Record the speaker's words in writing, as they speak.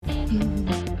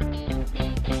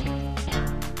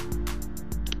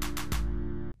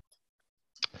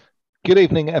Good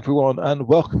evening, everyone, and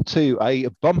welcome to a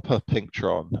bumper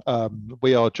Pinktron.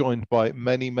 We are joined by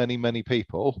many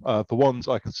people. The ones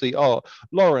I can see are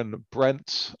Lauren,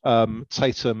 Brent,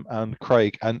 Taitem, and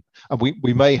Craig, and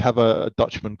we may have a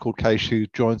Dutchman called Cage who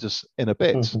joins us in a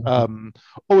bit,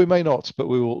 or we may not, but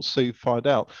we will soon find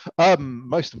out.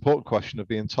 Most important question of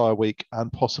the entire week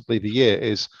and possibly the year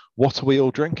is, what are we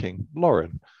all drinking?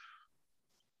 Lauren?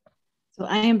 So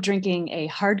I am drinking a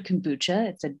hard kombucha.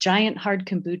 It's a giant hard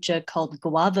kombucha called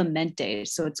Guava Mente.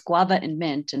 So it's guava and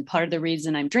mint. And part of the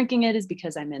reason I'm drinking it is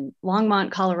because I'm in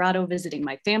Longmont, Colorado, visiting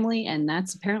my family. And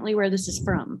that's apparently where this is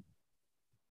from.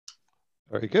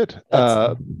 Very good.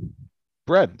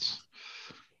 Brent?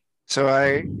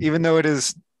 So even though it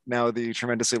is now the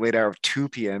tremendously late hour of 2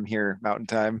 p.m. here Mountain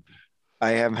Time,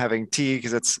 I am having tea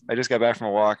because I just got back from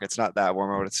a walk. It's not that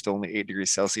warm out. It's still only 8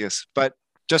 degrees Celsius. But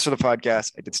just for the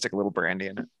podcast, I did stick a little brandy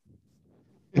in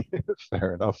it.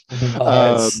 Fair enough.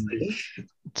 Nice.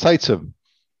 Taitem.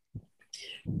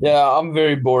 Yeah, I'm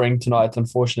very boring tonight,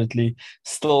 unfortunately.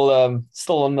 Still on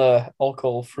the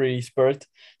alcohol-free spirit.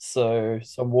 So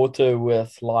some water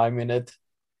with lime in it.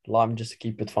 Lime just to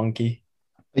keep it funky.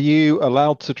 Are you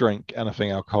allowed to drink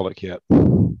anything alcoholic yet?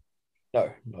 No,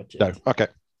 not yet. No. Okay.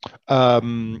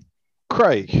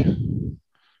 Craig.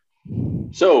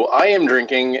 So I am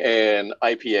drinking an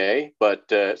IPA, but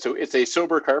so it's a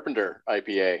Sober Carpenter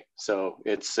IPA. So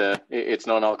it's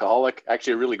non-alcoholic,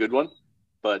 actually a really good one.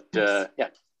 But yeah,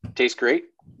 tastes great.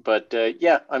 But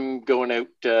yeah, I'm going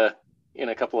out in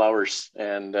a couple hours,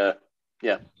 and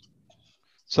yeah.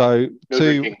 So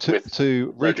to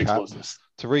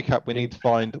recap, we need to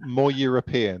find more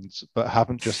Europeans, but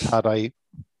haven't just had a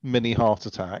mini heart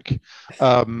attack.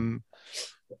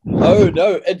 Oh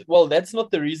no! Well, that's not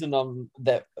the reason.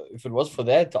 That if it was for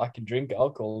that, I can drink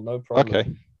alcohol, no problem.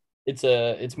 Okay.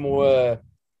 It's more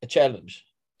a challenge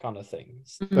kind of thing.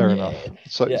 Fair enough.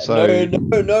 So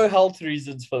no health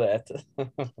reasons for that.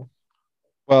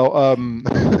 Well, I'm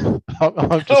going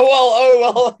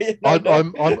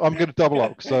to double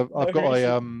up because I've got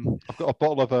a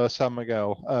bottle of San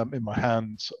Miguel in my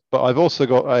hands, but I've also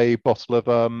got a bottle of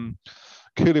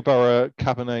Koolybarra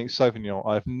Cabernet Sauvignon.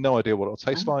 I have no idea what it'll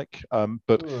taste like,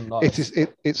 but nice.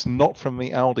 It's not from the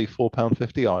Aldi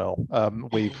 £4.50 aisle.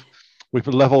 We've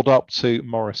leveled up to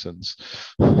Morrison's.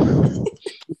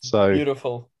 So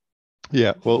beautiful.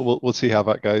 Yeah, we'll see how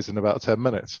that goes in about 10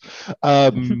 minutes.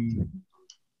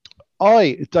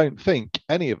 I don't think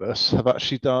any of us have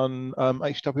actually done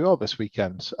HWR this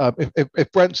weekend.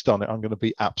 If Brent's done it, I'm going to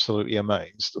be absolutely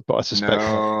amazed. But I suspect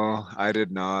no, I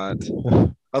did not.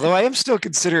 Although I am still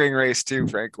considering race 2,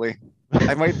 frankly.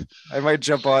 I might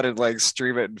jump on and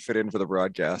stream it and fit in for the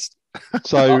broadcast.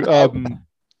 So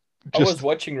I was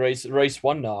watching race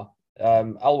 1 now.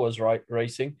 Al was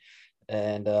racing,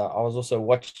 and I was also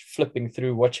flipping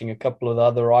through watching a couple of the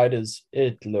other riders.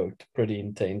 It looked pretty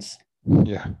intense.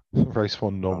 Yeah, race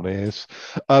 1 normally is.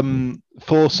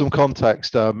 For some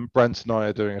context, Brent and I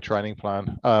are doing a training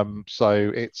plan.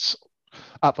 So it's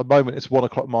at the moment it's 1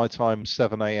 o'clock my time,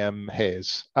 7 a.m.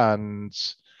 his, and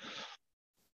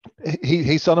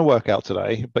he's done a workout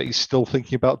today, but he's still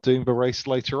thinking about doing the race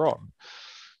later on.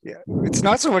 Yeah, it's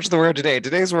not so much the workout today.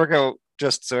 Today's workout,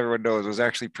 just so everyone knows, was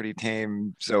actually pretty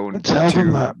tame zone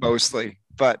 2 mostly.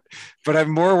 But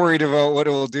I'm more worried about what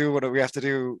it will do when we have to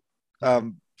do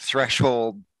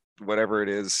threshold, whatever it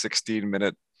is,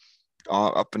 16-minute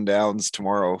up and downs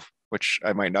tomorrow, which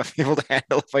I might not be able to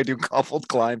handle if I do cobbled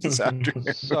climbs this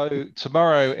afternoon. So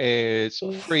tomorrow is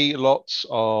 3 lots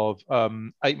of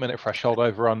 8-minute threshold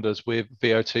over-unders with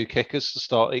VO2 kickers to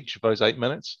start each of those 8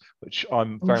 minutes, which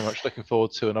I'm very much looking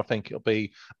forward to, and I think it'll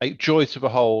be a joy to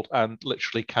behold and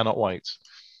literally cannot wait.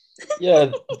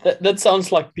 Yeah, that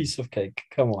sounds like piece of cake.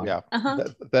 Come on. Yeah,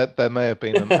 there may have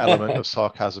been an element of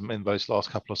sarcasm in those last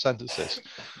couple of sentences.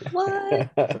 What?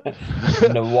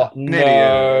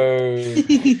 No.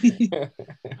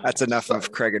 That's enough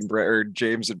of Craig and Brent, or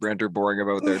James and Brent are boring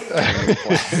about their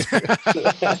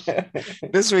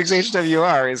This week's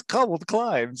HWR is cobbled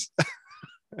climbs.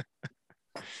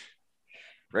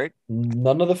 Right?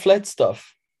 None of the flat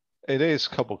stuff. It is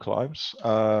cobble climbs,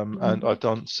 and I've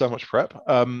done so much prep.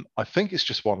 I think it's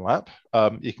just 1 lap.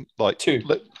 You can 2.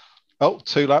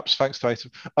 2 laps. Thanks, Taitem.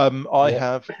 I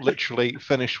have literally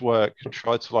finished work and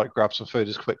tried to grab some food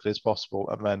as quickly as possible,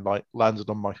 and then landed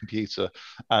on my computer,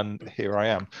 and here I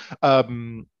am.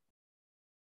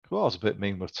 Well, I was a bit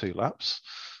mean with 2 laps.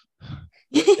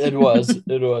 It was.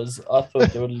 I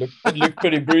thought it looked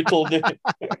pretty brutal.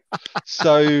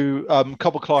 So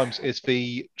Cobble Climbs is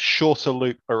the shorter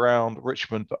loop around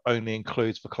Richmond that only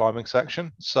includes the climbing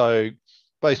section. So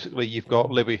basically you've got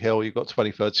Libby Hill, you've got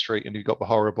 23rd Street, and you've got the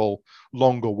horrible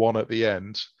longer one at the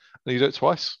end. And you do it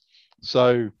twice.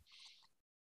 So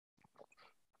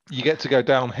you get to go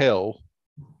downhill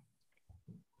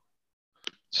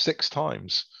 6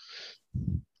 times.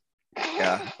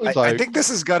 Yeah, I think this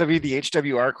has got to be the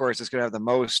HWR course that's going to have the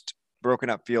most broken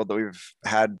up field that we've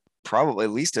had, probably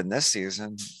at least in this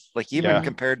season. Like even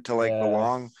compared to like the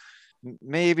long,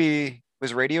 maybe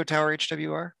was Radio Tower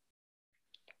HWR.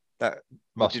 That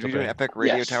did we do an epic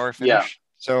Radio Tower finish? Yeah.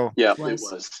 So yeah, it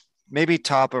was maybe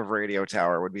top of Radio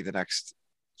Tower would be the next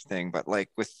thing. But like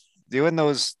with doing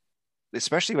those,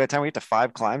 especially by the time we get to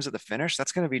 5 climbs at the finish,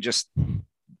 that's going to be just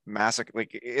massive.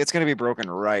 Like it's going to be broken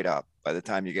right up by the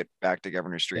time you get back to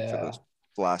Governor Street for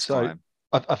the last climb.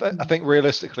 I think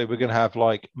realistically we're going to have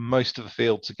like most of the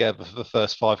field together for the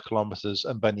first 5 kilometers,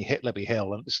 and then you hit Libby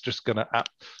Hill, and it's just going to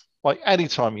like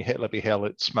anytime you hit Libby Hill,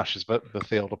 it smashes the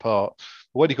field apart.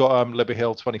 But when you got Libby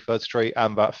Hill, 23rd Street,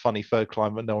 and that funny third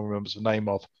climb that no one remembers the name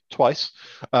of twice,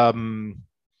 I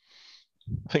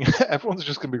think everyone's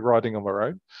just going to be riding on their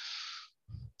own.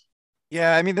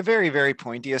 Yeah, I mean the very, very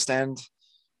pointiest end,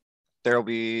 there'll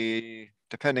be,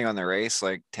 depending on the race,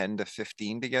 like 10 to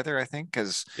 15 together, I think,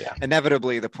 because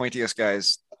inevitably the pointiest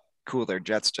guys cool their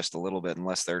jets just a little bit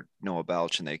unless they're Noah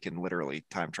Belch and they can literally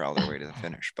time trial their way to the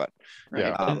finish. But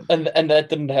and that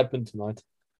didn't happen tonight.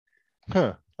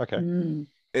 Huh. Okay.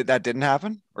 That didn't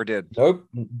happen, or did? Nope,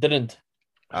 didn't.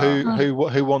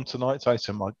 Who won tonight?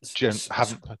 Taitem. I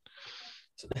haven't.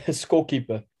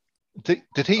 Scorekeeper. Did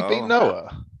he beat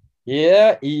Noah?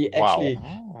 Yeah, he actually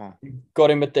got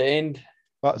him at the end.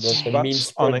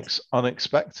 That's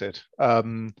unexpected.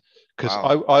 Because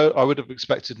I would have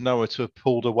expected Noah to have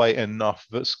pulled away enough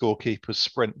that Scorekeeper's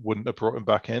sprint wouldn't have brought him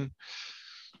back in.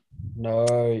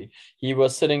 No, he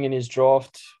was sitting in his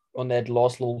draft on that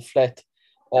last little flat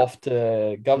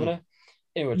after Governor.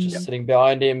 He was just sitting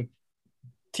behind him,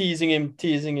 teasing him,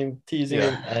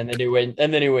 and then he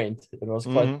went. It was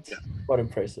quite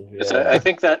impressive. Yeah. I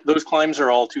think that those climbs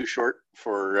are all too short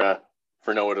for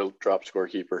Noah to drop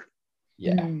Scorekeeper.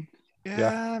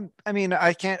 Yeah. I mean,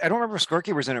 I don't remember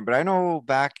Scorekeepers in it, but I know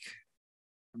back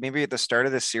maybe at the start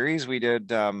of this series we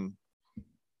did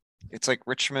it's like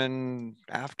Richmond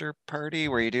after party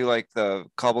where you do like the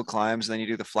cobble climbs and then you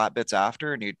do the flat bits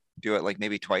after, and you do it like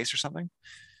maybe twice or something.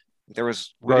 There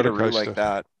was roller coaster like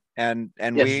that. And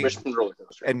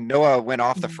Noah went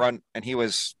off the front, and he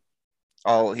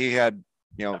had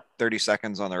 30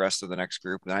 seconds on the rest of the next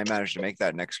group, and I managed to make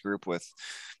that next group with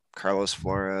Carlos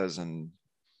Flores and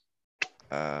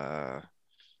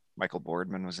Michael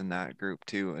Boardman was in that group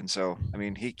too. And so I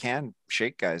mean he can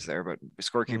shake guys there, but the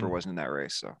Scorekeeper wasn't in that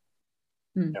race. So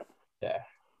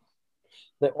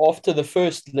after the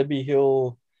first Libby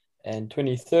Hill and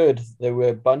 23rd, there were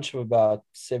a bunch of about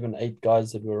 7-8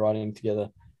 guys that were riding together.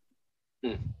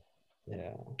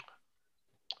 Yeah,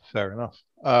 fair enough.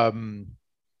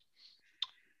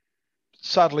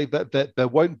 Sadly, there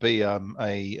won't be a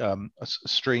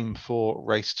stream for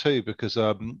race 2 because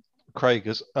Craig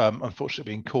has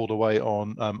unfortunately been called away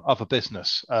on other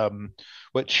business,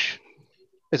 which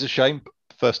is a shame.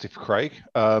 Firstly for Craig,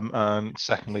 and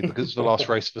secondly because it's the last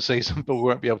race of the season, but we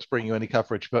won't be able to bring you any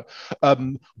coverage. But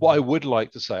what I would like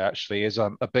to say actually is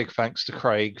a big thanks to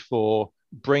Craig for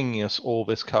bringing us all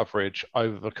this coverage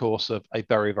over the course of a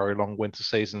very, very long winter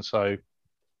season. So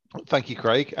thank you,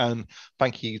 Craig, and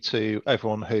thank you to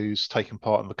everyone who's taken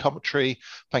part in the commentary.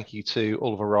 Thank you to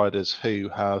all of the riders who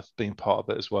have been part of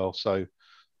it as well. So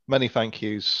many thank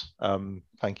yous.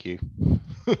 Thank you.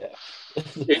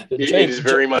 It is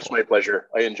very much my pleasure.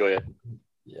 I enjoy it.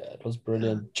 Yeah, it was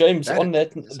brilliant. James, on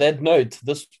that note,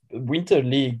 this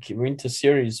winter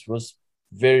series was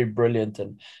very brilliant,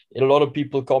 and a lot of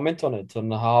people comment on it, on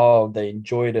how they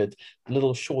enjoyed it.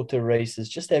 Little shorter races,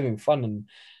 just having fun.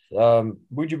 And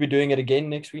would you be doing it again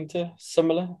next winter?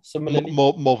 Similarly?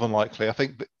 More than likely. I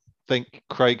think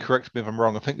Craig, correct me if I'm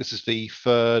wrong. I think this is the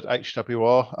 3rd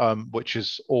HWR, which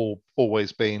has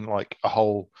always been like a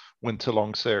whole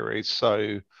winter-long series.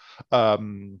 So, I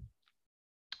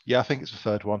think it's the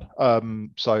 3rd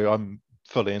one. So I'm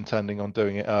fully intending on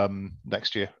doing it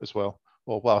next year as well.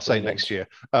 Well, I'll say next year,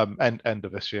 end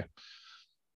of this year.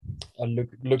 I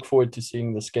look forward to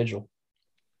seeing the schedule.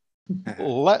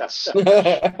 Let's.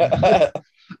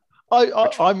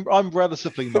 I'm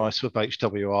relatively nice with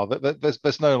HWR.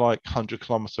 There's no like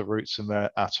 100-kilometer routes in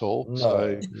there at all. No,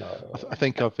 so no. I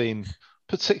think I've been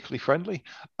particularly friendly.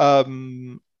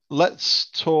 let's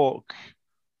talk.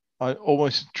 I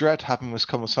almost dread having this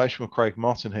conversation with Craig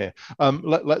Martin here.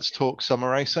 Let's talk summer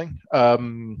racing.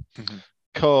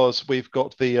 Because we've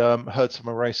got the Herd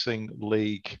Summer Racing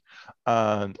League,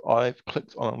 and I've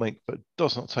clicked on a link, but it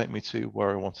does not take me to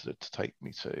where I wanted it to take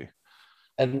me to.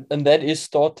 And that is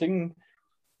starting.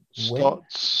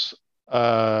 Starts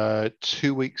 2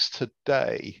 weeks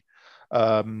today.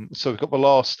 So we've got the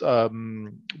last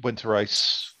winter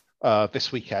race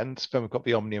this weekend. Then we've got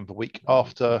the Omnium the week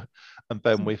after, and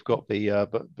then we've got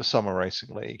the Summer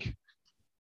Racing League.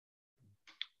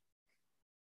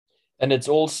 And it's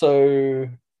also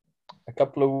a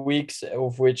couple of weeks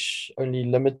of which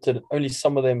only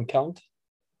some of them count.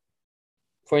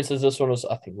 For instance, this one was,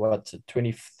 I think,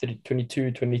 23,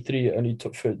 22, 23, only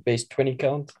for base 20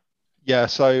 count. Yeah,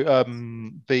 so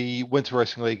the Winter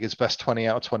Racing League is best 20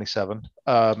 out of 27.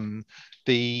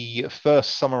 The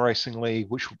first Summer Racing League,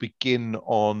 which will begin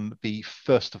on the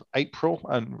 1st of April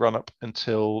and run up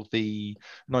until the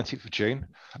 19th of June.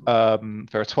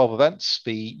 There are 12 events,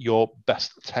 your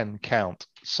best 10 count.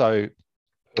 So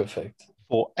perfect.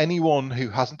 For anyone who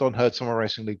hasn't done Herd Summer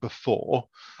Racing League before,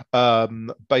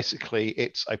 basically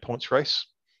it's a points race.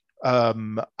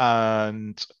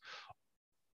 And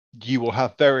you will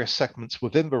have various segments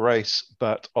within the race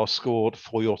that are scored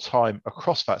for your time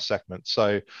across that segment.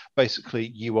 So basically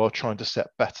you are trying to set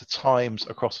better times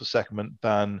across the segment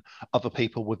than other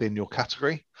people within your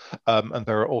category. And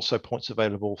there are also points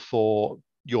available for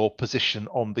your position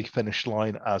on the finish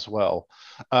line as well.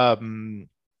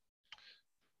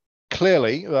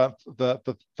 Clearly,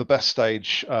 the best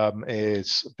stage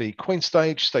is the Queen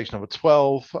stage, stage number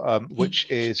 12, which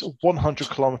is 100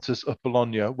 kilometers of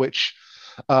Bologna, which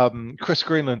Chris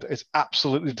Greenland is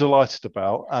absolutely delighted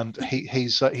about, and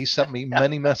he's sent me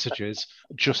many messages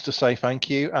just to say thank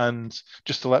you and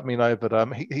just to let me know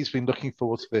that he's been looking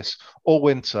forward to this all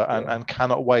winter and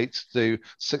cannot wait to do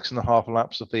 6.5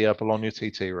 laps of the Bologna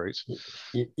TT route.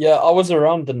 Yeah, I was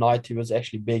around the night he was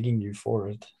actually begging you for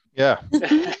it. Yeah.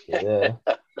 Yeah.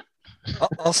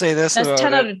 I'll say this. Best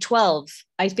 10 out of 12.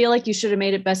 I feel like you should have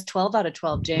made it best 12 out of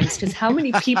 12, James, because how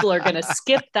many people are going to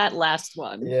skip that last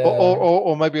one? Yeah.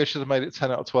 Or maybe I should have made it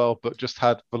 10 out of 12, but just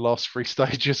had the last 3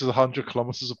 stages of 100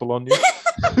 kilometers of Bologna.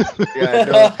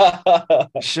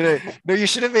 You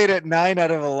should have made it 9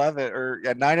 out of 11 or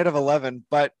 9 out of 11,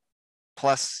 but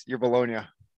plus your Bologna.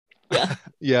 Yeah.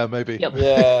 Yeah, maybe. Yep.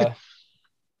 Yeah.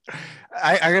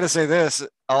 I gotta say this.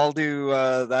 I'll do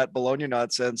that Bologna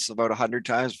nonsense about 100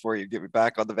 times before you get me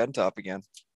back on the Ventop again.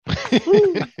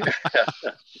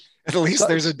 At least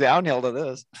there's a downhill to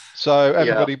this. So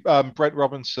everybody, Brent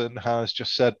Robinson has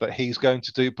just said that he's going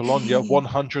to do Bologna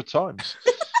 100 times.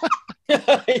 And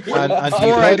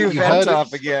before I do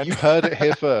Ventop again. You heard it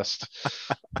here first.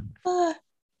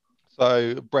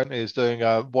 So Brent is doing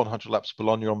 100 laps of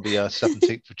Bologna on the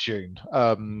 17th of June.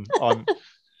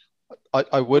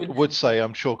 I would say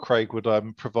I'm sure Craig would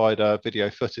provide video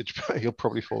footage, but he'll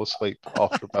probably fall asleep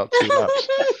after about 2 laps.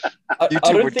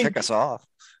 YouTube would kick us off.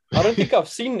 I don't think I've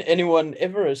seen anyone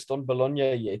Everest on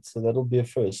Bologna yet, so that'll be a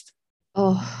first.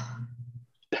 Oh,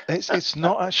 It's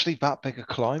not actually that big a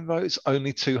climb though. It's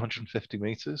only 250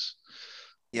 meters.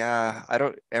 Yeah, I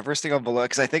don't Everesting on Bologna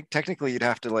because I think technically you'd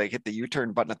have to like hit the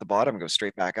U-turn button at the bottom and go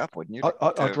straight back up, wouldn't you?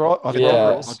 I'd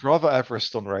rather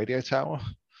Everest on Radio Tower.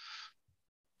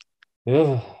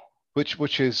 Yeah.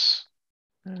 Which is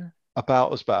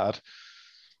about as bad.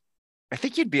 I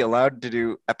think you'd be allowed to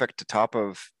do epic to top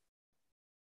of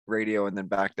radio and then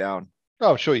back down.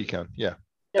 Oh, sure you can. Yeah.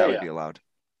 That would be allowed.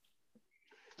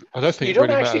 I don't think you don't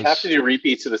really actually matters. have to do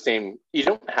repeats of the same. You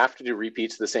don't have to do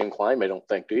repeats of the same climb. I don't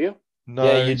think. Do you? No.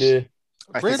 Yeah, you do.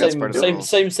 I think that's part of the rules.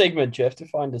 Same segment. You have to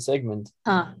find a segment.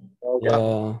 huh. Okay. Yeah.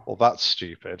 Well, that's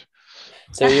stupid.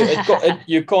 So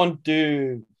you can't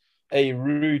do a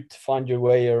route, find your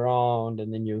way around,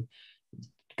 and then you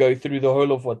go through the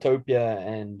whole of Watopia,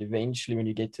 and eventually when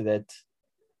you get to that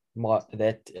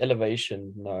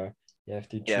elevation, no, you have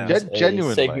to choose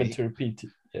a segment to repeat.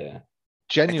 Yeah.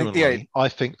 Genuinely, I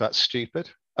think that's stupid.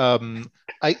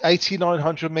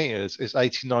 8,900 meters is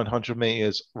 8,900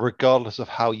 meters regardless of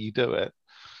how you do it.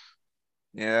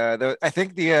 Yeah, I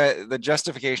think the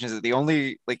justification is that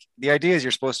the idea is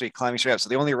you're supposed to be climbing straight up. So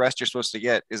the only rest you're supposed to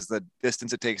get is the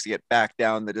distance it takes to get back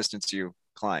down the distance you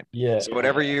climb. Yeah. So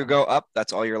whatever you go up,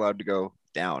 that's all you're allowed to go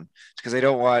down. Because they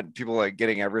don't want people like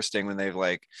getting Everesting when they've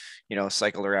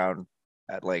cycled around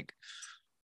at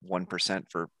 1%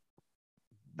 for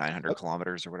 900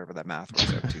 kilometers or whatever that math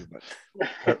goes out to.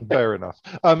 But fair enough.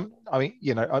 I mean,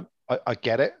 I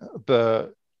get it,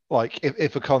 but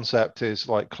if a concept is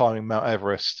like climbing Mount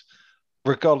Everest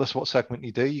regardless what segment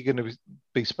you do, you're going to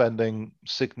be spending a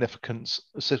significant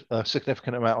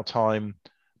amount of time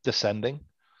descending.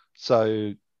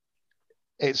 So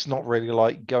it's not really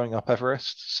like going up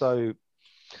Everest. So,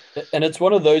 and it's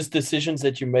one of those decisions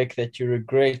that you make that you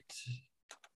regret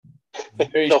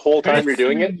the whole time you're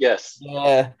doing it. Yes.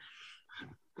 Yeah.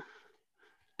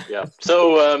 Yeah.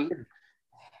 So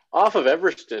off of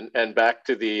Everest and back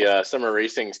to the summer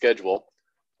racing schedule.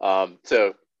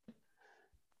 So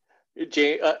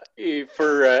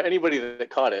for anybody that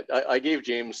caught it, I gave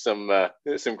James some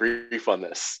grief on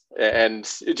this. And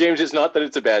James, it's not that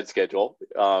it's a bad schedule.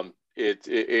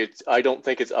 It's I don't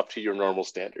think it's up to your normal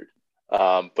standard.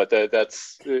 But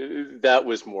that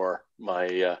was more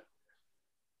my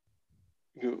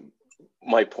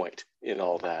point in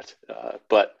all that.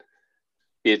 But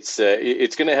it's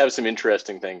going to have some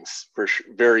interesting things for sure,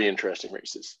 very interesting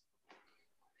races.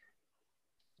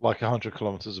 Like 100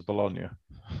 kilometers of Bologna.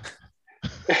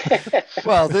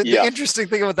 Well, the interesting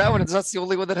thing about that one is that's the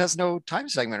only one that has no time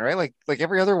segment, right? Like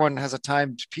every other one has a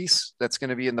timed piece that's going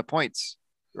to be in the points,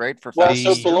 right? For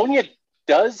so Bologna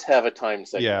does have a time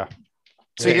segment. Yeah.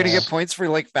 So you're going to get points for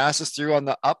like fastest through on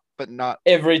the up, but not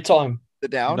every time the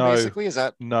down. No, basically, is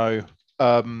that no?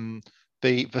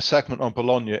 The segment on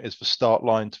Bologna is the start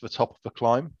line to the top of the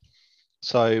climb.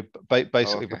 So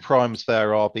basically, the primes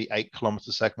there are the 8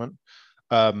 kilometer segment.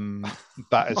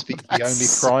 That is the only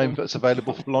prime that's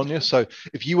available for Bologna. So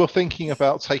if you were thinking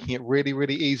about taking it really,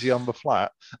 really easy on the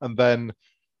flat and then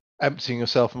emptying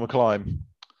yourself on the climb,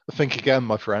 think again,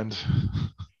 my friend.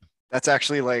 That's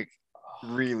actually like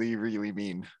really, really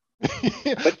mean.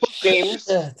 But James,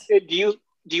 do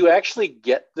you actually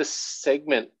get the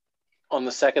segment on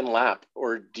the second lap,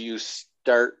 or does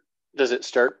it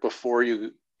start before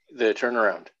the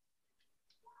turnaround?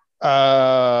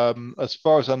 As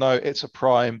far as I know, it's a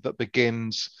prime that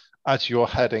begins as you're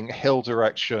heading hill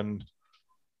direction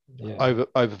over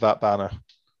that banner.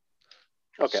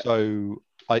 Okay. So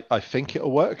I think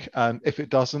it'll work, and if it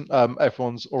doesn't,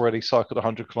 everyone's already cycled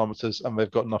 100 kilometers and they've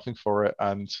got nothing for it,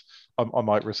 and I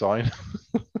might resign.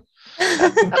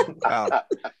 Wow.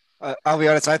 I'll be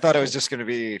honest, I thought it was just going to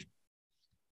be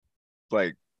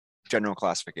like general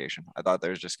classification. I thought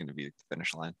there was just going to be the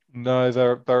finish line. No,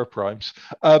 there are primes.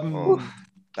 That's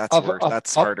worse.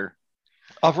 That's harder.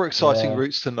 Other exciting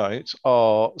routes to note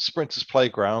are Sprinters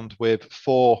Playground with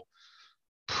 4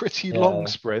 pretty long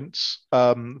sprints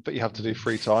that you have to do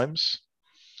 3 times.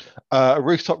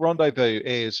 Rooftop Rendezvous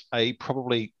is a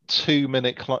probably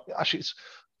 2-minute climb. Actually, it's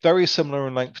very similar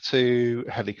in length to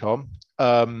Helicom.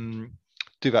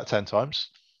 Do that 10 times.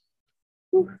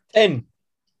 10.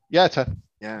 Yeah, 10.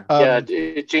 Yeah.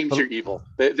 James, you're evil.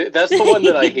 That's the one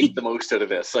that I hate the most out of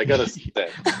this. I gotta say.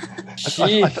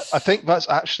 I think that's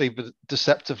actually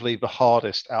deceptively the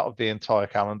hardest out of the entire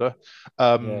calendar.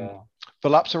 The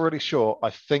laps are really short. I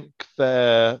think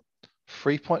they're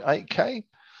 3.8k.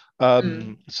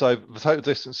 So the total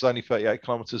distance is only 38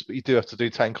 kilometers, but you do have to do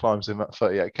 10 climbs in that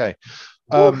 38k.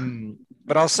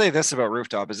 But I'll say this about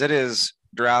Rooftop is it is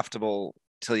draftable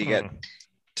till you get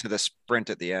to the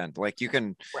sprint at the end. Like you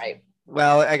can, right.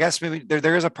 Well, I guess maybe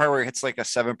there is a part where it hits like a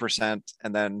 7%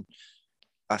 and then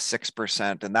a 6,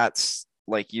 and that's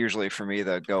like usually for me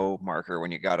the go marker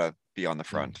when you gotta be on the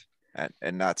front,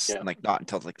 and that's like not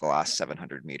until like the last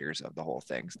 700 meters of the whole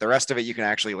thing. The rest of it you can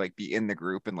actually like be in the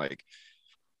group and like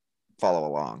follow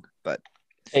along, but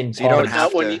so you don't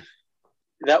have to.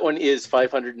 That one is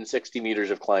 560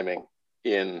 meters of climbing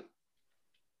in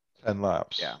 10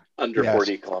 laps. Yeah. Under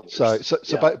 40 kilometers. So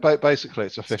basically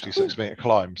it's a 56-meter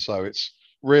climb. So it's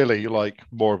really like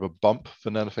more of a bump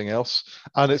than anything else.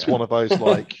 And it's one of those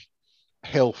like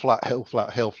hill, flat, hill,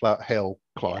 flat, hill, flat, hill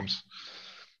climbs.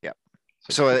 Yeah.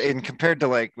 So in compared to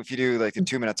like, if you do like the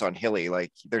 2 minutes on hilly,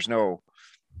 like there's no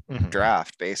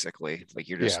draft basically. Like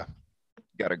you're just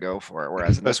got to go for it.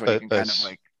 Whereas in this one, you can kind of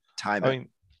like time it.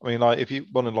 I mean, like if you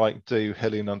want to like do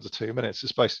hilly in under 2 minutes,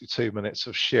 it's basically 2 minutes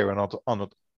of sheer and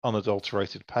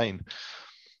unadulterated pain,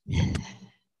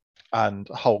 and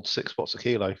hold 6 spots a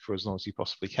kilo for as long as you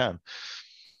possibly can.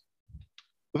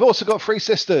 We've also got 3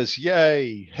 sisters,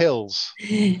 yay, hills,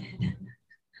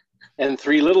 and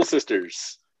 3 little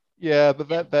sisters. Yeah,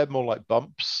 but they're more like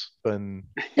bumps than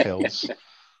hills.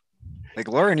 Like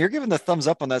Lauren, you're giving the thumbs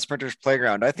up on that Sprinters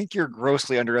Playground. I think you're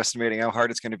grossly underestimating how hard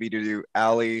it's going to be to do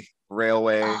alley,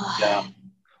 railway.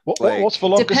 What's the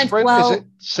longest sprint? Is it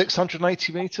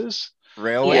 680 meters?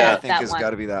 Railway, I think, has got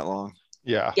to be that long.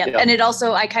 Yeah. And it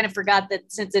also, I kind of forgot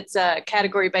that since it's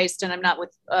category based and I'm not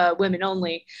with women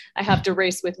only, I have to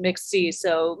race with mixed C.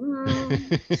 So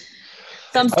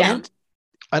thumbs down.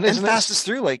 And fastest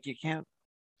through, like you can't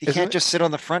just sit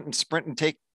on the front and sprint and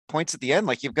take points at the end.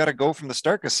 Like you've got to go from the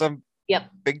start because some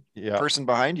big person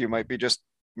behind you might be just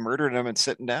murdering them and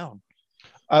sitting down.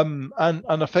 And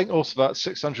I think also that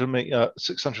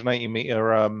 680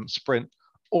 meter sprint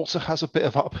also has a bit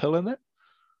of uphill in it.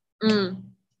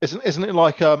 Isn't it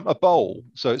like a bowl?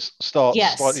 So it starts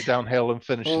slightly downhill and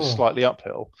finishes slightly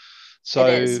uphill.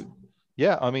 So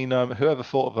yeah, I mean, whoever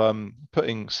thought of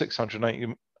putting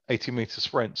 680 meter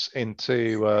sprints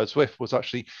into Zwift was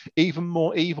actually even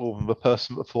more evil than the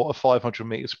person that thought a 500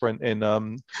 meter sprint in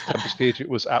Tempest Future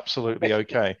was absolutely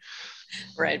okay.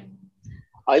 Right.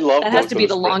 I love that has to be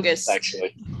the longest.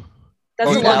 Actually,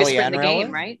 that's the longest sprint in the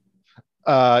game, right?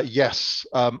 Yes.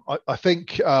 I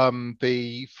think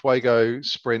the Fuego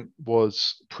sprint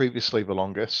was previously the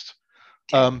longest.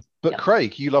 But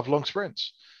Craig, you love long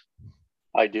sprints.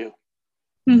 I do.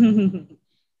 The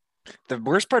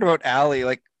worst part about Alley,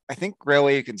 like I think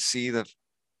Railway, you can see the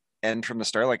end from the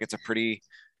start. Like it's a pretty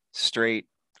straight,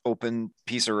 open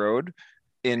piece of road.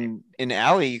 In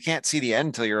Alley, you can't see the end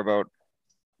until you're about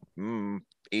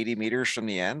 80 meters from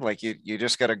the end. Like you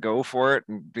just got to go for it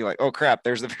and be like, oh crap,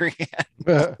 there's the very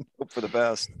end. Hope for the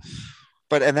best.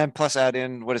 But and then plus add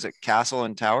in, what is it, Castle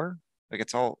and Tower? Like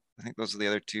it's all, I think those are the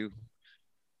other two.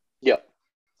 Yep.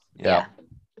 Yeah.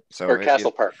 So or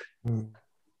Castle Park.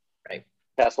 Right.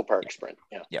 Castle Park sprint.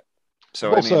 Yeah. Yep.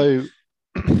 So also,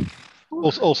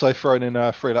 also thrown in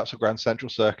 3 laps of Grand Central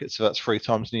Circuit, so that's 3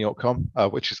 times New York Com,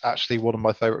 which is actually one of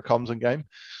my favorite comms in game.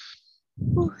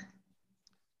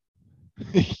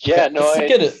 Yeah, no, I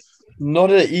get it.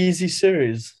 Not an easy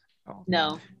series.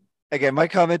 No. Again, my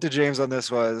comment to James on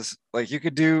this was like, you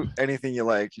could do anything you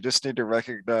like. You just need to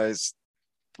recognize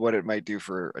what it might do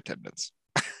for attendance.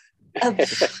 There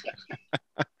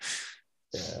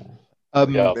are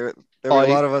a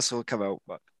lot of us who will come out,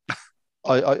 but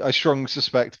I strongly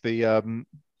suspect the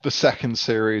second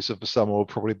series of the summer will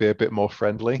probably be a bit more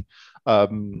friendly.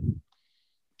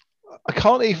 I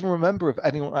can't even remember if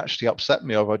anyone actually upset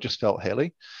me or I just felt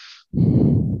hilly.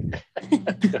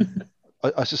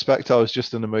 I suspect I was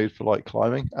just in the mood for like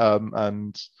climbing,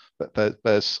 and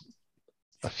there's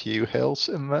a few hills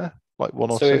in there, like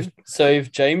one or two. So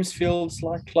if James feels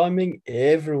like climbing,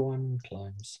 everyone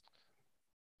climbs.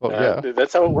 Well, yeah,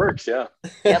 that's how it works. Yeah,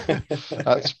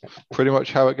 that's pretty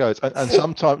much how it goes. And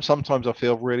sometimes I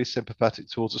feel really sympathetic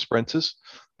towards the sprinters.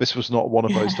 This was not one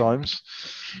of those times.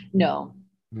 No.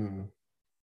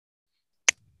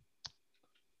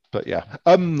 But yeah,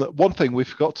 one thing we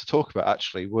forgot to talk about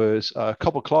actually was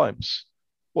cobble climbs.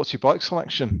 What's your bike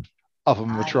selection other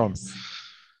than the Tron?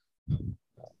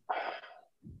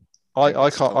 I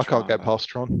can't get past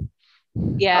Tron.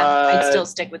 Yeah, I'd still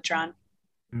stick with Tron.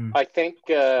 I think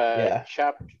the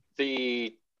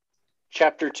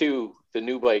chapter 2, the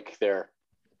new bike there,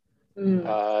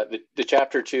 the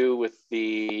chapter 2 with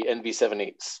the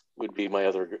NV78s would be my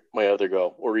other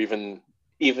go, or even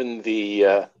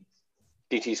the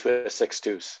DT Swiss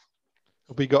 6.2s.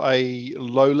 Have we got a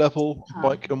low level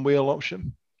bike and wheel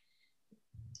option?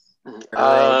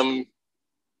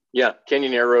 Yeah,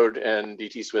 Canyon Air Road and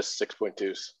DT Swiss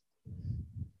 6.2s.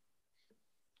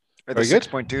 Are the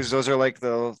 6.2s, those are like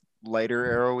the lighter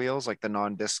aero wheels, like the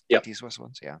non-disc DT Swiss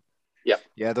ones?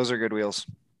 Yeah, those are good wheels.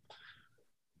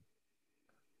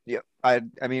 Yeah, I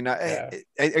mean, are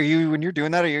you, when you're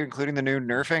doing that, are you including the new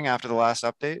nerfing after the last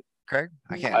update, Craig?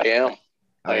 I am.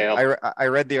 I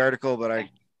read the article, but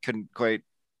I couldn't quite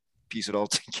piece it all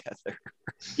together.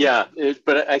 Yeah,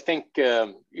 but I think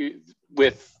so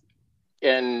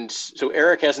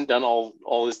Eric hasn't done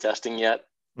all his testing yet.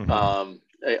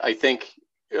 I think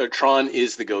Tron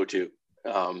is the go-to.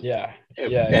 And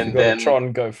then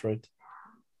Tron, go for it.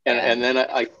 And then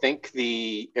I think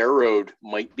the Air Road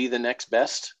might be the next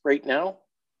best right now.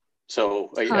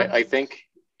 So I think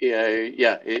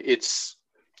it's.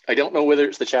 I don't know whether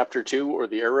it's the chapter 2 or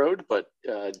the Air Road, but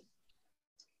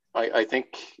I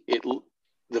think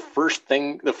the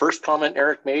first comment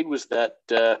Eric made was that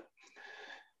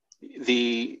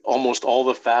almost all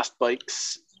the fast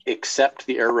bikes except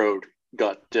the Air Road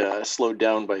got slowed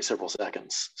down by several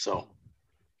seconds. So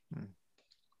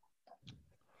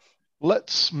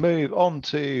let's move on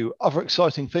to other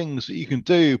exciting things that you can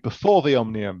do before the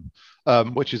Omnium,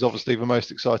 which is obviously the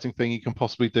most exciting thing you can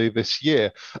possibly do this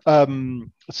year.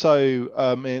 In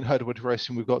Herdwood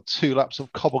Racing, we've got 2 laps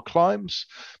of cobble climbs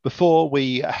before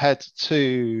we head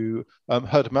to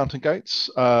Herder Mountain Gates,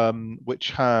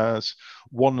 which has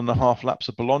 1.5 laps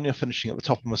of Bologna, finishing at the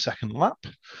top of the second lap.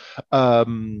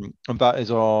 And that is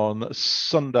on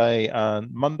Sunday and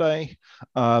Monday.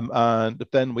 And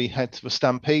then we head to the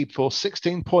Stampede for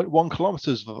 16.1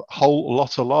 kilometers of a whole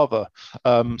lot of lava.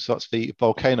 So that's the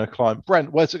volcano climb.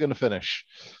 Brent, where's it going to finish?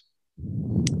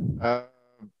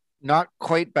 Not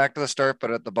quite back to the start,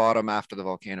 but at the bottom after the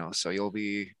volcano. So you'll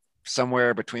be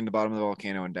somewhere between the bottom of the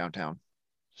volcano and downtown.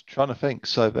 Just trying to think.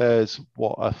 So there's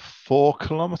what, a 4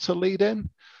 kilometer lead in,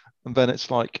 and then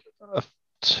it's like a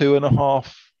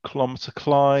 2.5 kilometer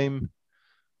climb.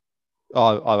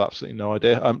 I've absolutely no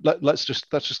idea. Let's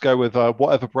just go with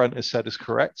whatever Brent has said is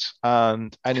correct,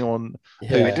 and anyone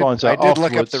who finds out I did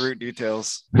afterwards... look up the route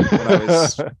details when I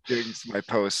was doing my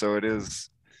post, so it is,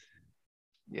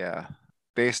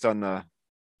 based on the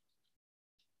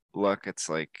look, it's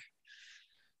like.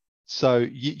 So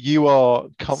you are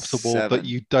comfortable 7. that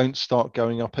you don't start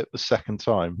going up it the second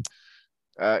time?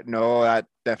 No, that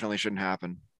definitely shouldn't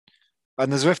happen. On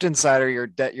the Zwift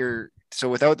Insider, so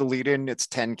without the lead in, it's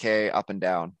 10K up and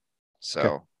down. So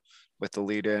okay. With the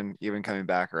lead in, even coming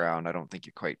back around, I don't think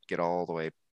you quite get all the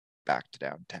way back to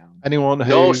downtown. Anyone who...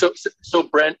 No, so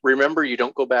Brent, remember, you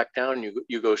don't go back down.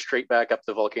 You go straight back up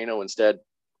the volcano instead.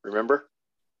 Remember,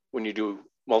 when you do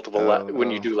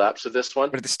when you do laps of this one.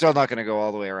 But it's still not going to go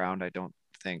all the way around, I don't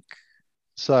think.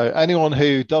 So anyone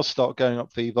who does start going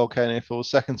up the volcano for the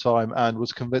second time and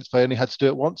was convinced they only had to do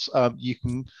it once, you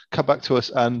can come back to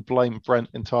us and blame Brent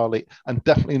entirely, and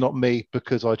definitely not me,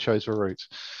 because I chose a route.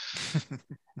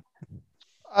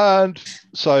 And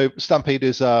so Stampede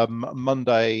is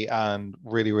Monday and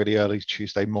really, really early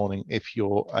Tuesday morning if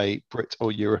you're a Brit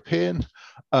or European.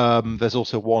 There's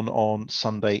also one on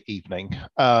Sunday evening.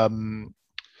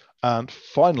 And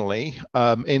finally,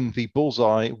 in the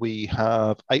bullseye, we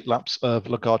have 8 laps of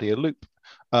LaGuardia Loop.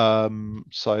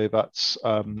 So that's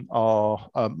our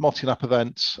multi-lap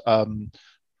event,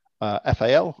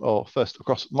 FAL, or first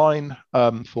across line.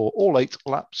 For all 8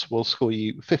 laps, will score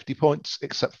you 50 points,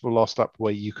 except for the last lap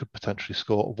where you could potentially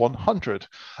score 100.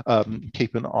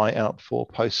 Keep an eye out for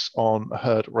posts on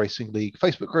Herd Racing League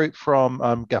Facebook group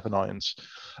from Gavin Irons,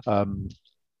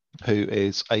 who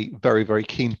is a very, very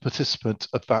keen participant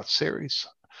of that series.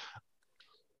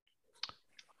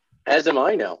 As am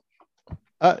I now.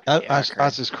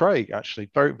 As is Craig, actually.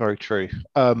 Very, very true.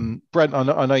 Brent,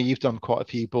 I know you've done quite a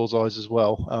few bullseyes as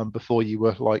well, before you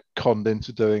were like conned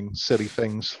into doing silly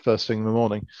things first thing in the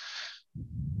morning.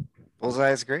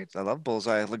 Bullseye is great. I love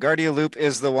bullseye. LaGuardia Loop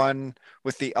is the one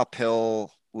with the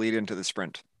uphill lead into the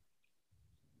sprint.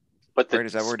 But the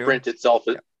sprint itself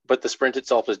is, but the sprint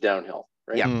itself is downhill,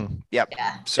 right? Yeah. Yep.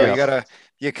 Yeah. So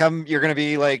you're gonna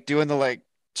be like doing the like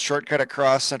shortcut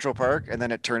across Central Park, and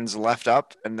then it turns left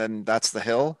up, and then that's the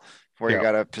hill where you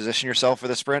gotta position yourself for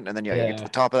the sprint, and then you get to the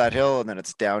top of that hill, and then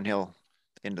it's downhill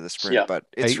into the sprint. Yeah. But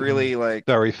it's really like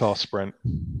very fast sprint.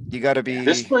 You gotta be on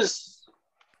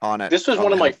it. This was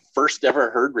one of my first ever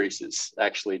herd races,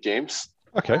 actually, James.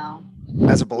 Okay. Wow.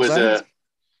 As a bullseye?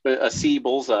 Was a C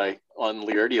bullseye on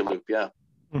LaGuardia Loop, yeah.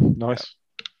 Nice.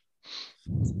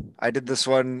 I did this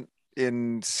one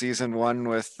in season 1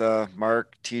 with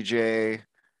Mark, TJ,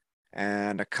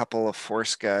 and a couple of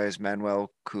Force guys,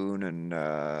 Manuel Kuhn and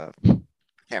can't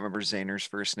remember Zayner's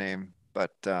first name,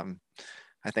 but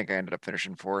I think I ended up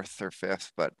finishing 4th or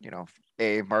 5th. But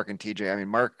Mark and TJ. I mean,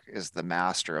 Mark is the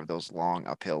master of those long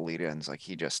uphill lead-ins. Like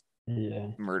he just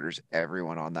murders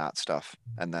everyone on that stuff,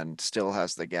 and then still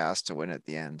has the gas to win at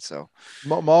the end. So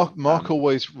Mark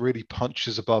always really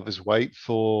punches above his weight.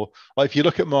 For like, if you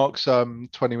look at Mark's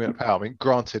 20-minute power, I mean,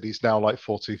 granted he's now like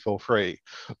 4.2, 4.3,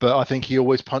 but I think he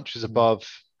always punches above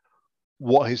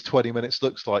what his 20 minutes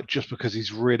looks like, just because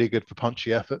he's really good for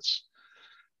punchy efforts.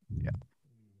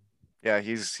 Yeah,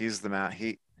 he's the man.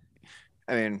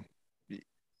 I mean,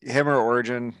 him or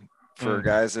Origin for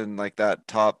guys in like that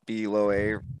top B low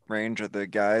A range of the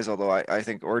guys, although I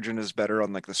think Origin is better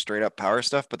on like the straight up power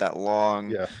stuff, but that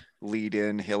long lead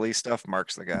in hilly stuff,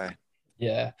 Mark's the guy.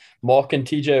 Yeah, Mark and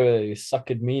TJ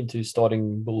suckered me into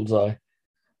starting bullseye.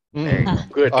 Good.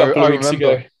 A couple of weeks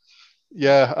ago.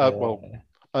 Well,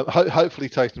 hopefully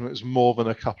Taitem, it was more than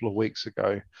a couple of weeks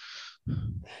ago.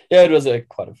 Yeah, it was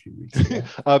quite a few weeks ago.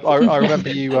 I remember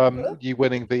you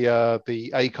winning the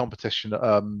A competition at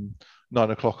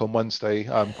 9:00 on Wednesday,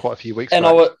 quite a few weeks back.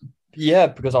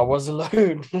 Because I was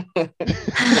alone. I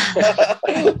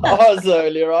was the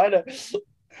only rider.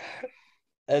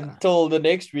 Until the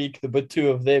next week, the 2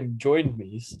 of them joined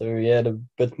me, so we had a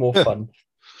bit more fun.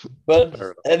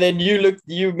 And then you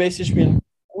messaged me,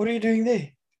 what are you doing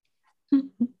there?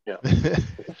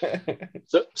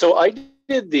 So I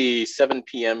did the 7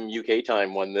 p.m. UK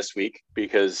time one this week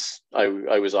because I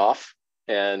was off,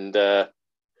 and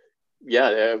we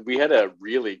had a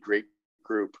really great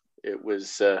group. It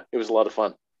was a lot of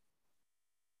fun.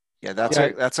 Yeah,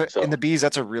 in the bees.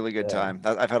 That's a really good time.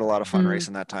 I've had a lot of fun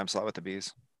racing that time slot with the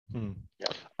bees. Yeah,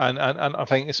 and I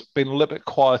think it's been a little bit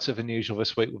quieter than usual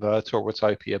this week with Tour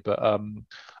Utopia, but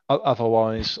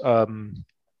otherwise,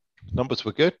 numbers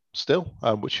were good still,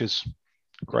 which is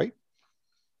great.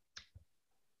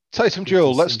 Taitem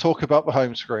Jewel, let's talk about the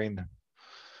home screen.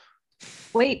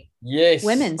 Wait. Yes.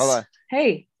 Women's.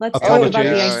 Hey, let's Apologies. talk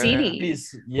about the Iceni.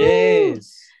 Please.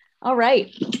 Yes. All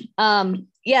right.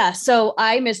 Yeah, so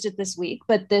I missed it this week,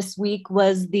 but this week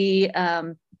was the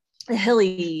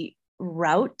hilly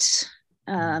route.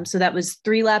 So that was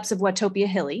 3 laps of Watopia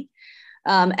Hilly.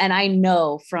 And I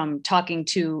know from talking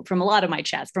from a lot of my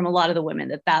chats, from a lot of the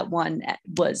women, that one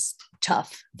was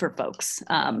tough for folks.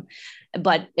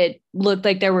 But it looked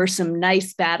like there were some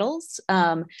nice battles.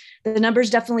 The numbers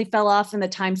definitely fell off in the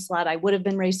time slot I would have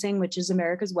been racing, which is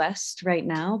America's West right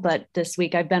now. But this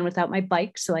week I've been without my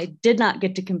bike, so I did not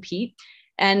get to compete.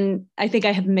 And I think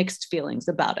I have mixed feelings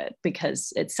about it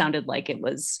because it sounded like it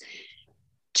was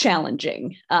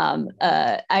challenging. I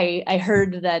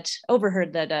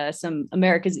overheard that some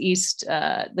America's East,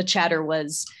 the chatter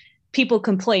was people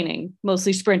complaining,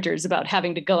 mostly sprinters, about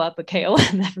having to go up a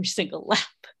KOM every single lap.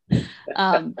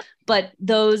 But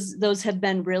those have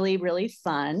been really, really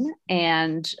fun.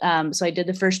 And so I did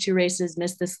the first 2 races,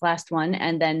 missed this last one.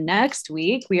 And then next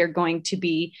week we are going to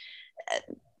be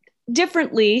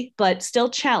differently, but still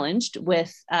challenged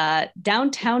with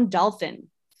Downtown Dolphin,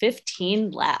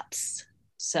 15 laps.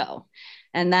 So,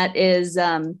 and that is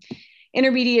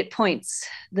intermediate points.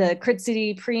 The Crit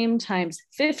City Preem times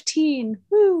 15,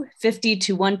 50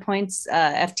 to 1 points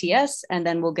FTS, and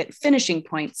then we'll get finishing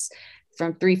points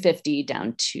from 350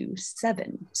 down to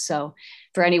 7. So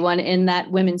for anyone in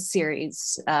that women's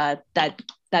series,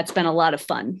 that's been a lot of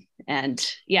fun. And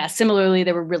yeah, similarly,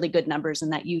 there were really good numbers in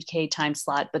that UK time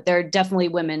slot, but there are definitely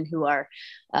women who are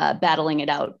battling it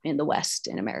out in the West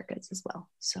in Americas as well.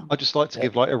 So I'd just like to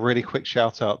give a really quick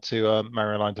shout out to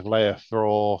Marilyn de Vleer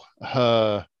for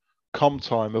her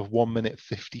time of 1 minute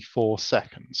 54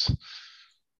 seconds.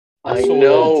 I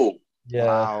know. Yeah.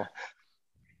 Wow.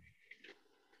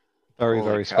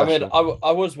 Very special. I mean,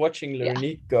 I was watching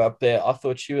Lorenique go up there. I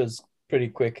thought she was pretty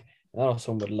quick. And then I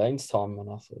saw Madeleine's time and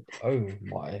I thought, oh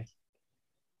my.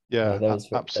 Yeah, that's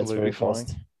very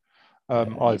fast.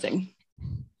 Amazing.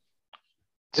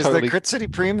 Is the Crit City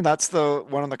Preem, that's the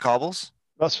one on the cobbles?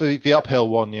 That's the uphill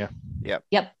one, yeah. Yep.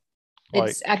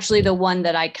 It's actually the one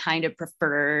that I kind of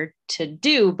prefer to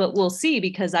do, but we'll see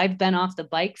because I've been off the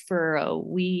bike for a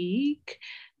week,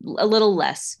 a little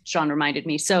less, Sean reminded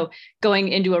me. So going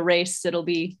into a race,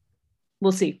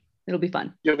 we'll see. It'll be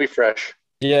fun. You'll be fresh.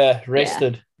 Yeah,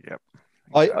 rested. Yeah.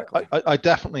 Yep. Exactly. I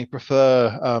definitely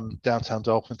prefer Downtown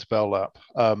Dolphin to Bell Lap.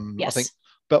 Yes. I think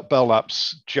Bell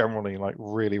Lap's generally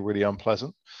really, really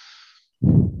unpleasant.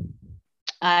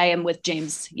 I am with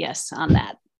James, yes, on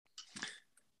that.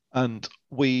 And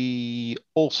we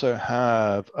also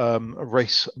have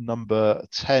race number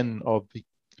 10 of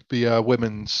the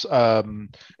women's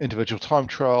individual time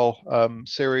trial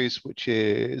series, which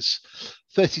is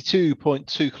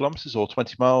 32.2 kilometers or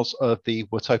 20 miles of the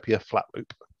Watopia Flat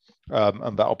Loop.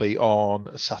 And that'll be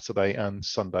on Saturday and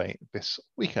Sunday this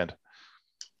weekend.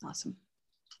 Awesome.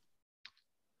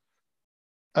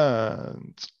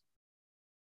 And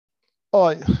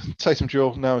Taitem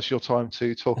Jewel, now is your time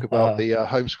to talk about the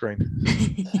home screen.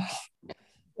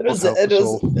 It's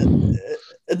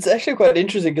actually quite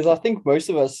interesting because I think most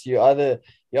of us, you either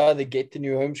get the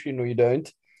new home screen or you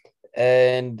don't,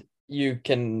 and you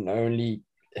can only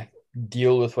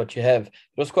deal with what you have. It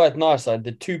was quite nice. I had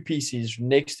the 2 PCs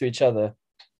next to each other.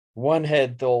 One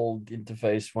had the old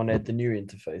interface, one had the new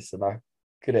interface, and I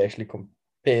could actually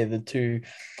compare the 2.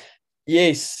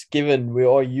 Yes, given we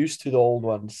are used to the old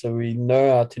one, so we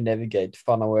know how to navigate,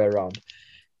 find our way around.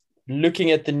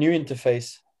 Looking at the new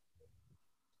interface,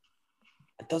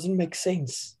 it doesn't make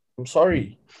sense. I'm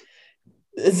sorry.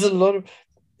 It's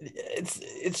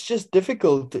just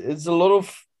difficult. It's a lot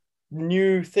of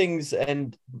new things,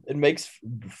 and it makes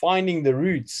finding the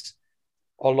routes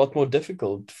a lot more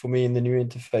difficult for me in the new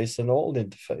interface than the old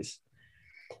interface.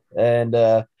 And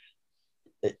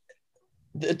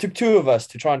it took 2 of us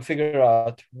to try and figure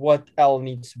out what Al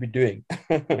needs to be doing.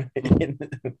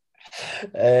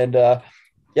 And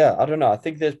yeah, I don't know. I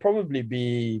think there's probably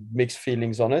be mixed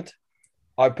feelings on it.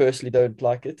 I personally don't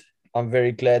like it. I'm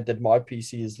very glad that my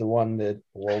PC is the one that,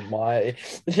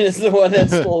 is the one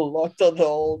that's still locked on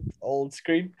the old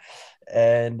screen.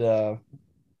 And but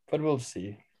we'll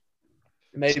see.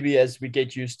 Maybe as we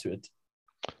get used to it.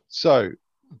 So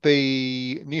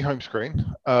the new home screen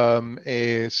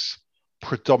is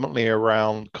predominantly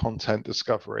around content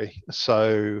discovery.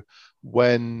 So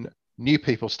when new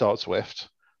people start Zwift,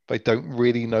 they don't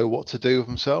really know what to do with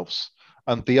themselves.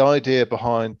 And the idea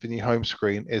behind the new home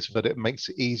screen is that it makes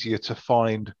it easier to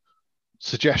find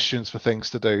suggestions for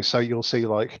things to do. So you'll see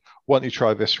like, why don't you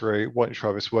try this route? Why don't you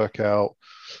try this workout?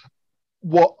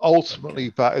 What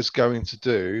ultimately that is going to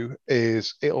do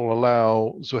is it will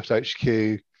allow Zwift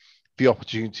HQ the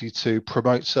opportunity to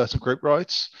promote certain group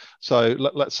rides. So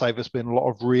let's say there's been a lot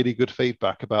of really good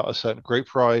feedback about a certain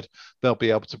group ride. They'll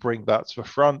be able to bring that to the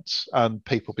front and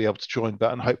people be able to join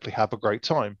that and hopefully have a great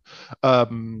time.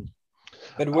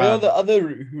 But where are the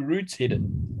other routes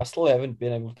hidden? I still haven't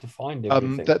been able to find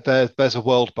everything. There's a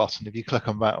world button. If you click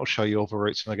on that, it'll show you all the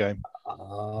routes in the game.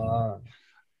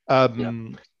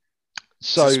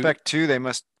 So suspect too, they're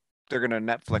going to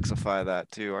Netflixify that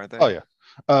too, aren't they? Oh yeah.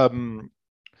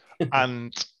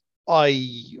 And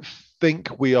I think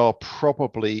we are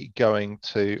probably going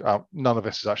to, none of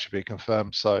this has actually been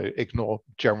confirmed, so ignore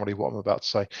generally what I'm about to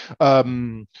say.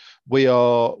 We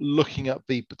are looking at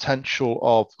the potential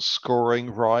of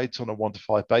scoring rides on a 1 to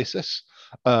 5 basis,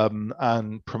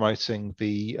 and promoting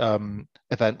the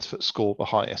events that score the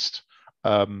highest.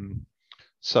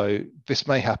 So this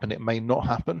may happen, it may not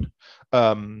happen.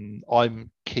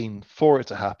 I'm keen for it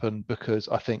to happen because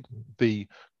I think the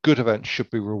good events should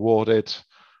be rewarded,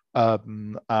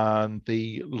 and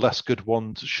the less good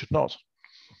ones should not.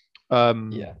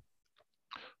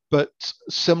 But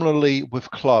similarly with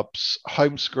clubs,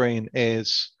 home screen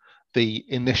is the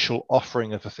initial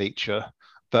offering of a feature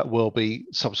that will be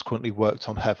subsequently worked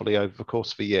on heavily over the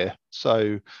course of a year.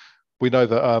 So we know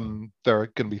that there are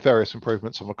going to be various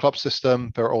improvements on the club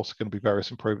system. There are also going to be various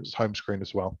improvements home screen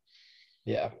as well.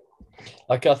 Yeah.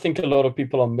 Like I think a lot of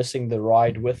people are missing the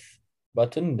ride with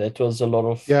button. That was a lot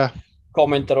of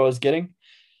comment that I was getting.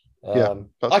 I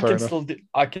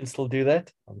can still do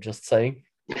that. I'm just saying.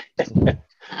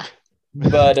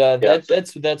 But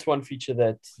that's one feature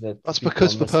that's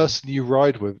because the person you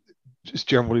ride with is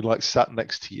generally like sat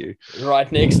next to you.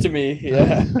 Right next to me,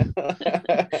 yeah.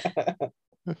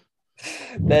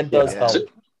 That does help.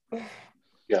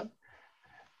 Yeah.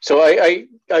 So I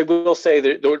will say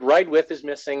that the ride width is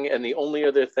missing, and the only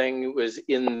other thing was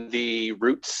in the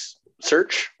routes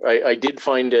search. I did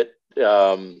find it.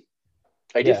 Find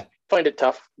it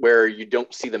tough where you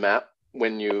don't see the map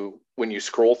when you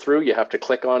scroll through. You have to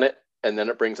click on it, and then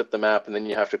it brings up the map, and then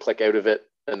you have to click out of it,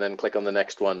 and then click on the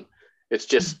next one. It's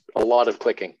just a lot of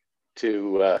clicking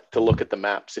to look at the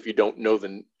maps if you don't know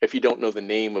the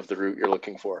name of the route you're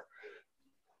looking for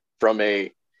from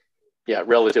a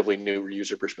relatively new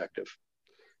user perspective.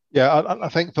 Yeah, I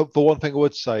think the one thing I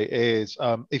would say is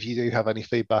if you do have any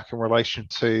feedback in relation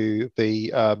to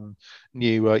the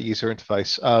new user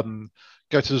interface,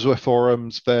 go to the Zwift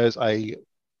forums. There's a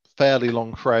fairly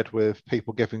long thread with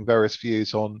people giving various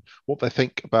views on what they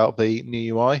think about the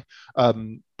new UI.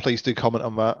 Please do comment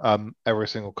on that. Every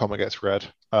single comment gets read,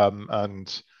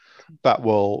 and that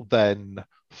will then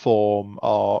form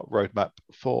our roadmap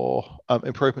for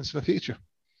improvements in the future.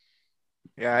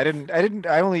 Yeah,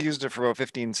 I only used it for about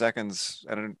 15 seconds.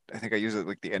 I think I used it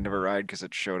like the end of a ride because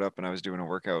it showed up and I was doing a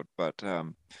workout. But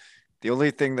the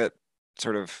only thing that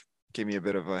sort of gave me a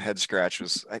bit of a head scratch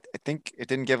was I think it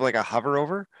didn't give like a hover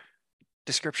over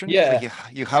description. Yeah. Like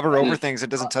you hover over things, it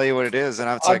doesn't tell you what it is. And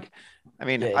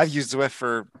I've used Zwift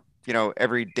for,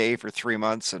 every day for 3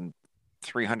 months and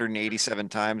 387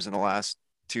 times in the last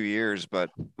 2 years. But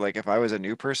like, if I was a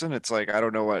new person, it's like, I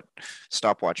don't know what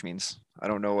stopwatch means. I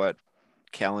don't know what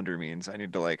calendar means. I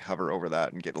need to like hover over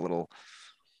that and get a little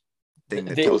thing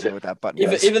that tells me what that button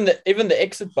is. Even the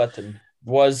exit button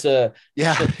was is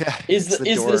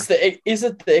it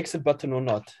the exit button or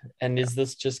not? And is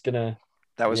this just gonna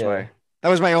that was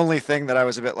my only thing that I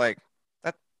was a bit like,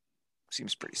 that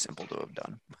seems pretty simple to have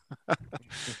done.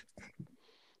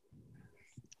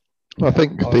 I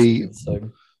think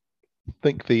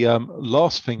the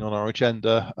last thing on our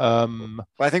agenda.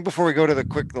 I think before we go to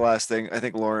the last thing, I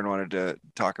think Lauren wanted to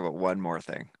talk about one more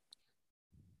thing.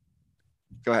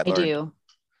 Go ahead, Lauren. I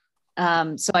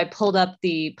do. So I pulled up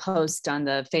the post on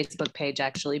the Facebook page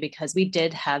actually, because we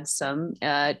did have some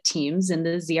teams in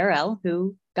the ZRL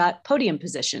who got podium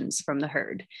positions from the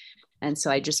herd. And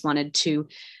so I just wanted to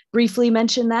briefly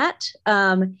mention that.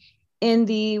 In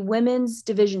the women's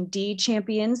Division D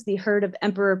champions, the herd of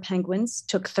Emperor Penguins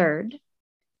took third.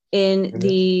 In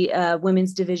the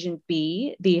women's Division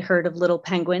B, the herd of Little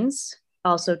Penguins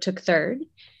also took third.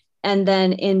 And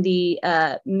then in the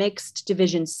mixed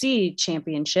Division C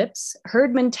championships,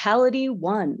 herd mentality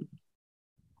won.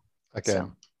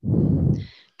 Again. So,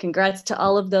 congrats to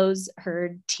all of those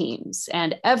herd teams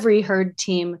and every herd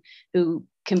team who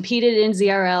competed in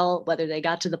ZRL, whether they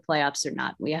got to the playoffs or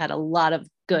not. We had a lot of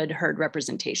good herd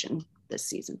representation this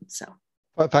season. So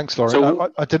Thanks, Lauren.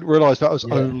 So- I didn't realize that was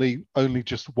Yeah. only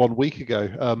just 1 week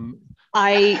ago.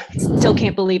 I still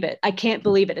can't believe it. I can't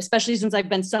believe it, especially since I've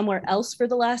been somewhere else for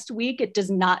the last week. It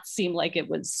does not seem like it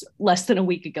was less than a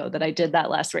week ago that I did that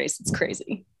last race. It's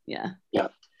crazy. Yeah.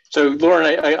 So Lauren,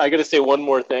 I got to say one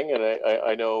more thing, and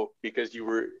I know because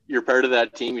you're part of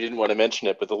that team, you didn't want to mention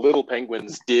it, but the Little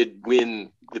Penguins did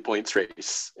win the points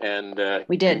race, and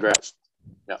We did. Congrats.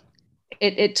 Yeah.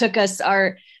 It took us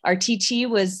our TT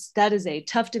that is a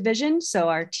tough division. So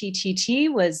our TTT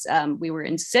was we were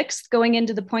in 6th going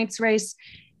into the points race,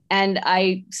 and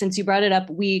since you brought it up,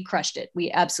 we crushed it. We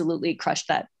absolutely crushed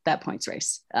that points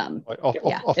race.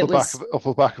 Off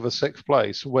the back of a 6th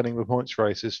place, winning the points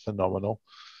race is phenomenal.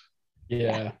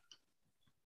 Yeah.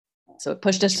 So it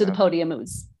pushed us to the podium. It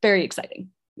was very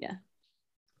exciting. Yeah.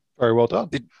 Very well done.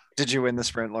 Did you win the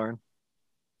sprint, Lauren?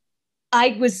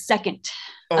 I was second.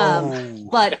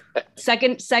 But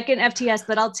second FTS,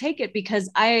 but I'll take it because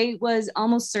I was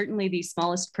almost certainly the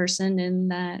smallest person in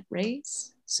that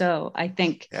race. So I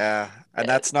think and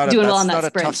that's not a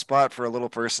tough spot for a little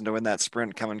person to win that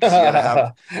sprint coming, because you gotta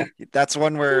have that's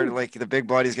one where like the big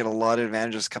bodies get a lot of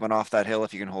advantages coming off that hill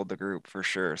if you can hold the group for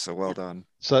sure. So well done.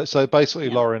 So basically,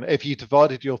 Lauren, if you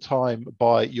divided your time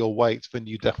by your weight, then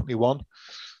you definitely won.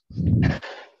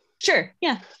 Sure.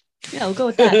 Yeah, we'll go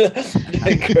with that.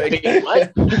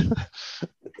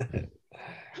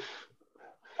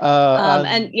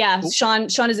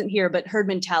 Sean isn't here, but Herd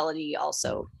Mentality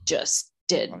also just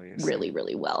did really,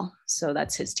 really well. So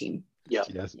that's his team. Yeah.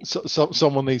 So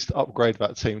someone needs to upgrade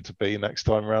that team to be next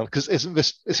time around, because isn't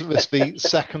this the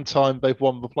second time they've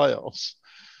won the playoffs?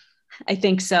 I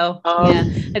think so. Yeah,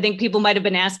 I think people might have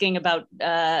been asking about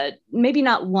maybe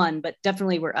not one, but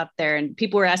definitely we're up there, and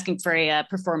people were asking for a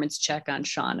performance check on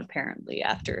Sean apparently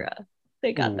after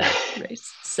they got that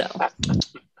race. So.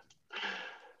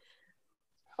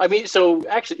 I mean, so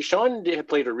actually, Sean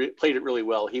played it really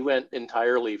well. He went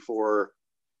entirely for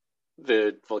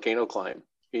the volcano climb.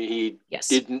 He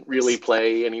didn't really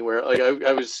play anywhere. Like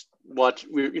I was watching,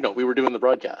 we were doing the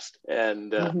broadcast,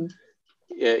 and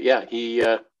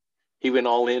he went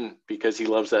all in because he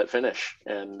loves that finish,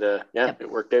 and it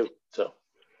worked out. So.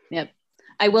 Yep.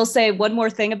 I will say one more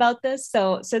thing about this.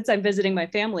 So since I'm visiting my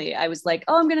family, I was like,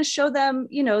 I'm going to show them,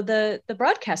 the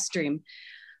broadcast stream.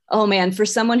 Oh man, for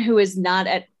someone who is not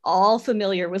at all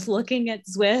familiar with looking at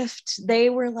Zwift, they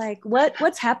were like,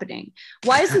 what's happening?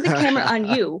 Why isn't the camera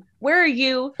on you? Where are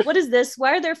you? What is this?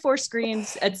 Why are there 4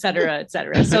 screens, et cetera, et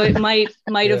cetera? So it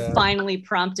might have finally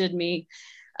prompted me,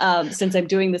 since I'm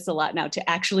doing this a lot now, to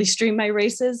actually stream my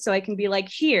races. So I can be like,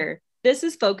 here, this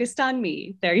is focused on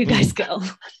me. There you guys go.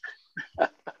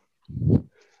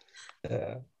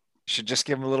 Should just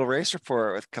give them a little race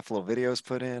report with a couple of videos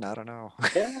put in. I don't know.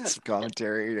 Some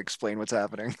commentary to explain what's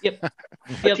happening. Yep.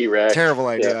 Terrible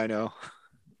idea, I know.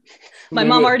 My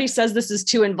mom already says this is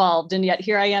too involved, and yet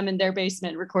here I am in their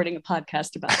basement recording a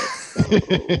podcast about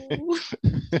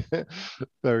it.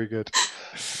 Very good.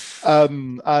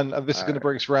 And this is going to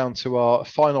bring us around to our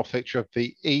final feature of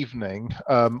the evening,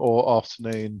 or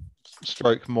afternoon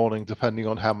stroke morning, depending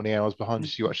on how many hours behind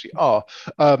us you actually are.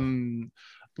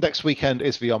 Next weekend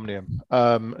is the Omnium.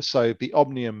 So the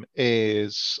Omnium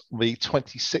is the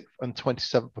 26th and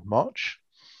 27th of March.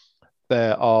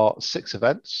 There are 6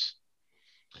 events.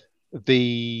 On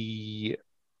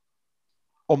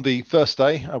the first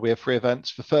day, we have 3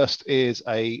 events. The first is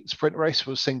a sprint race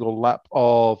with a single lap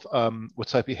of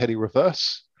Watopia Hilly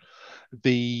Reverse.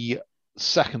 The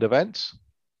second event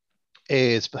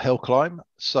is the hill climb.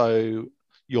 So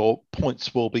your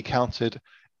points will be counted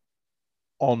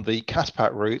on the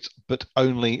Caspat route, but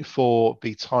only for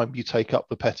the time you take up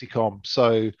the Petitcom.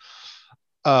 So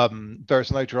there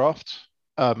is no draft.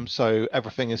 So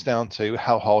everything is down to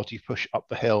how hard you push up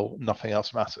the hill. Nothing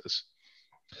else matters.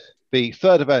 The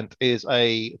third event is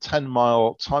a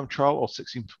 10-mile time trial, or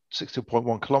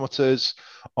 16.1 kilometers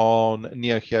on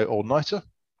Neokyo All-Nighter,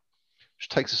 which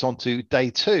takes us on to day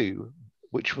 2,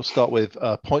 which will start with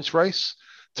a points race,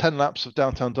 10 laps of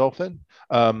Downtown Dolphin,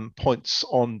 points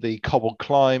on the cobbled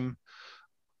climb,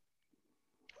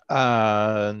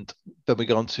 and then we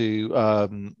go on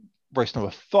to race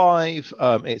number 5.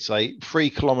 It's a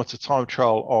 3-kilometer time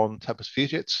trial on Tempest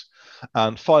Fugit.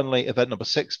 And finally, event number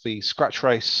 6, the scratch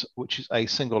race, which is a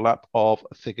single lap of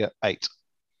figure 8.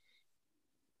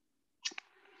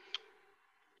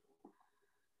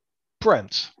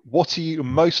 Brent, what are you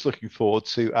most looking forward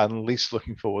to and least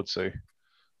looking forward to?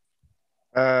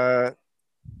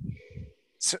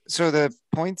 So the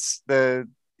points, the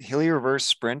Hilly Reverse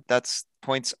sprint, that's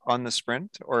points on the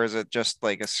sprint, or is it just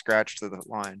like a scratch to the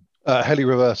line? Hilly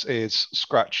Reverse is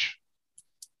scratch.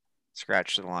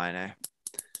 Scratch to the line, eh?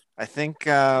 I think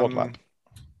Quad lap.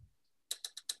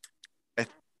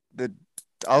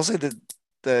 I'll say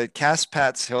the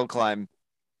Caspats hill climb.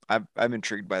 I'm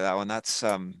intrigued by that one. That's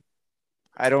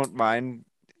I don't mind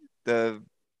the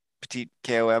petite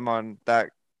KOM on that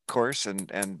course,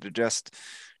 and to just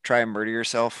try and murder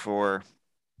yourself for,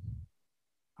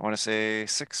 I want to say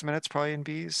 6 minutes probably in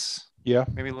Bs. Yeah,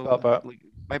 maybe a about little,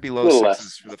 that. might be low Little sixes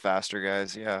less. for the faster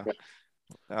guys. Yeah.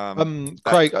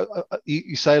 Craig,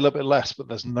 you say a little bit less, but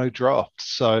there's no draft,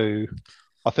 so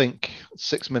I think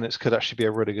 6 minutes could actually be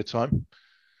a really good time.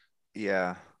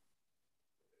 Yeah.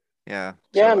 Yeah,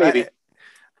 So maybe.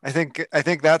 I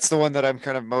think that's the one that I'm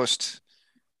kind of most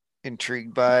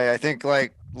intrigued by. I think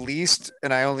like least,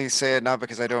 and I only say it not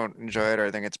because I don't enjoy it or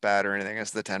I think it's bad or anything,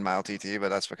 it's the 10-mile TT, but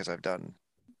that's because I've done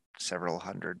several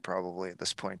hundred probably at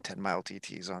this point 10-mile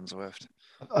TTs on Zwift.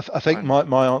 I think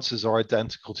my answers are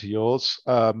identical to yours.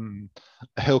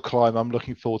 Hill climb I'm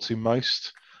looking forward to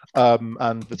most.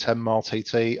 And the 10-mile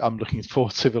TT I'm looking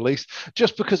forward to the least,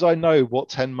 just because I know what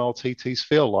 10-mile TTs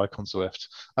feel like on Zwift,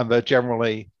 and they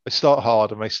start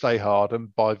hard and they stay hard,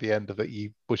 and by the end of it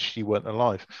you wish you weren't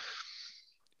alive.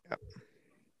 Yep.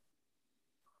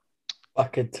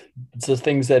 Bucket. It's the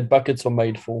things that buckets are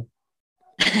made for.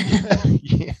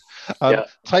 Yeah.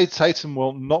 Taitem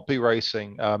will not be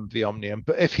racing the Omnium,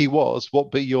 but if he was,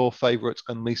 what be your favourite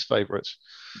and least favourite?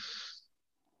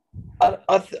 I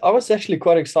was actually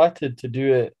quite excited to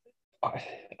do it. I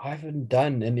haven't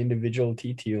done an individual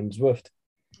TT on Zwift.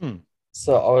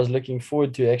 So I was looking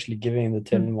forward to actually giving the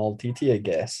 10-mile TT a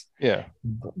guess. Yeah.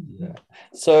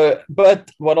 So,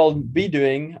 but what I'll be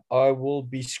doing, I will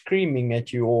be screaming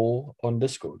at you all on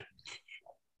Discord.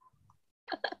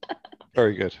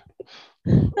 Very good.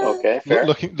 Okay, fair.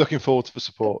 Looking forward to the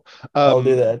support. I'll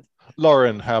do that.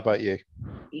 Lauren, how about you?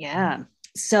 Yeah.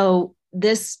 So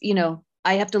this,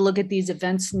 I have to look at these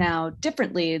events now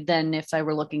differently than if I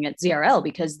were looking at ZRL,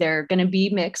 because they're going to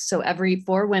be mixed. So every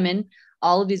 4 women,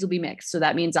 all of these will be mixed. So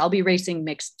that means I'll be racing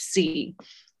mixed C.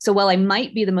 So while I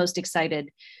might be the most excited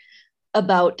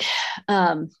about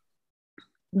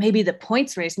maybe the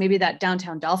points race, maybe that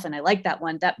downtown Dolphin, I like that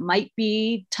one. That might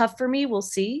be tough for me. We'll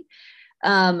see.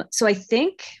 So I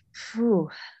think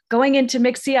going into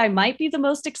mixed C, I might be the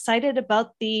most excited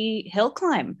about the hill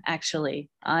climb actually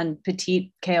on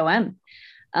petite KOM.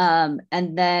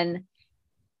 And then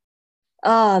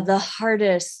the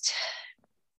hardest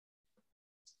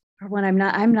when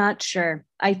I'm not sure.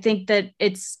 I think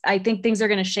things are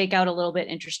going to shake out a little bit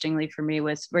interestingly for me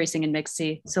with racing in mixed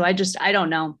C. So I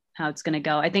don't know how it's going to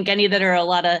go. I think any that are a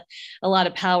lot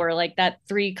of power, like that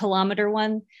 3 kilometer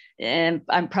one, and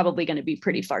I'm probably going to be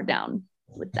pretty far down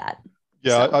with that.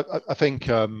 Yeah, so. I think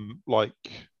like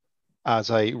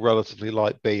as a relatively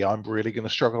light B, I'm really going to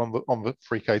struggle on the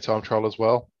 3K time trial as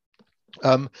well.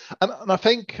 And I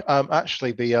think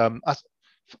actually the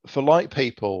for light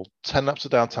people, 10 laps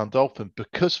of downtown Dolphin,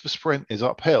 because the sprint is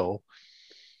uphill.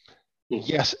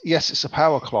 Yes, it's a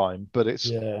power climb, but it's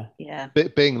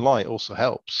being light also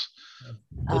helps.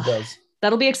 It does.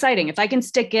 That'll be exciting. If I can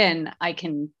stick in,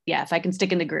 if I can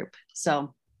stick in the group.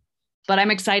 So, but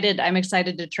I'm excited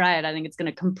to try it. I think it's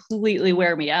going to completely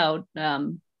wear me out,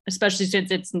 especially since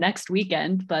it's next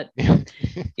weekend. But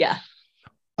yeah.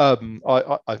 I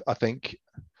think,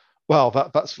 well,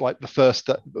 that's like the first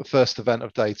event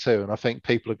of day 2, and I think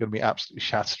people are going to be absolutely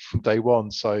shattered from day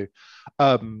 1. So,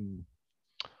 are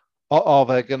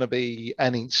there going to be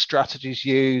any strategies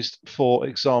used, for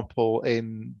example,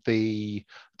 in the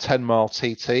 10-mile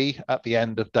TT at the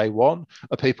end of day 1?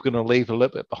 Are people going to leave a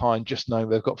little bit behind, just knowing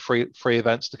they've got three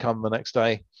events to come the next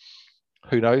day?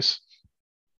 Who knows?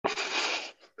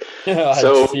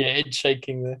 I see head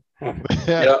shaking there.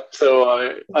 Yeah.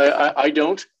 So I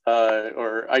don't,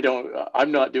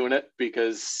 I'm not doing it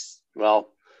because,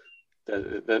 well,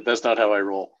 that's not how I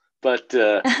roll. But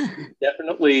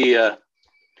definitely,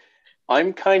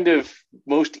 I'm kind of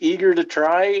most eager to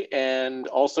try, and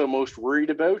also most worried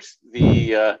about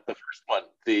the first one,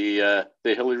 the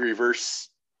hilly reverse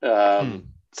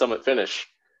summit finish.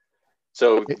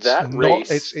 So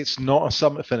it's not a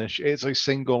summit finish; it's a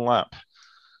single lap.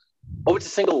 Oh, it's a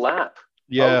single lap.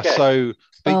 Yeah, okay. So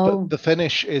the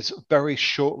finish is very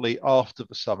shortly after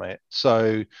the summit.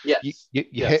 So you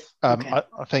hit, I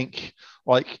think,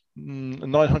 like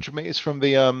 900 meters from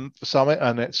the summit,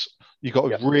 and you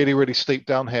got a really, really steep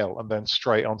downhill and then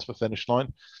straight onto the finish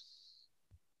line.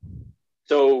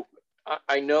 So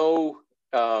I know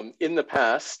in the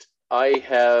past I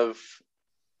have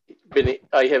hit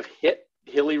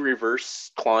hilly reverse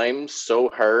climbs so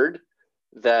hard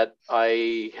that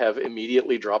I have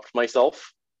immediately dropped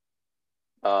myself.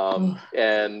 I'm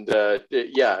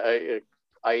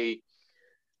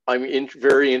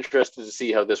very interested to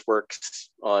see how this works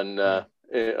on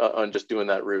just doing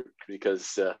that route,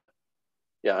 because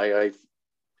I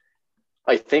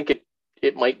think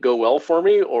it might go well for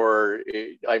me, or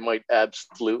I might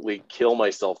absolutely kill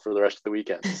myself for the rest of the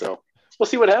weekend. So we'll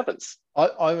see what happens.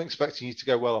 I'm expecting you to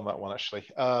go well on that one, actually.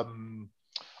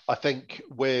 I think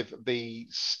with the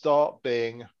start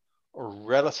being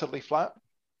relatively flat,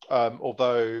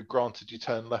 although granted you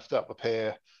turn left up the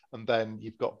pier and then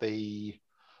you've got the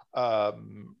oh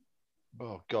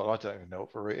god, I don't even know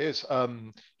what the route is.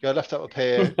 You go left up the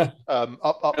pier,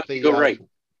 up the you go right.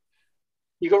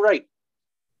 You go right.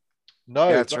 No,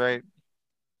 yeah, that's right.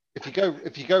 If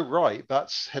you go right,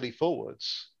 that's hilly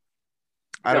forwards.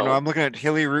 I don't know. I'm looking at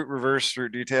hilly route reverse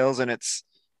route details, and it's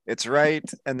right,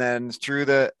 and then through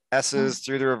the S's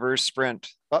through the reverse sprint.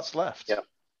 That's left. Yeah.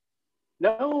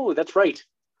 No, that's right.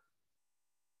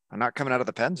 I'm not coming out of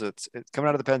the pens. It's coming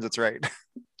out of the pens. It's right.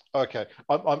 Okay,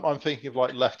 I'm thinking of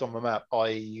like left on the map,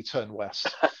 i.e., you turn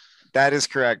west. That is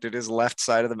correct. It is left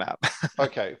side of the map.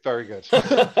 Okay, very good.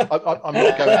 I'm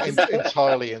not going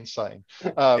entirely insane.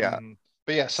 Yeah.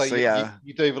 But yeah, so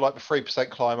you do like the 3%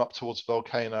 climb up towards the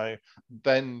volcano,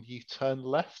 then you turn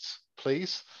left,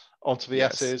 please, onto the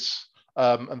S's,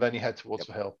 and then you head towards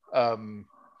the hill.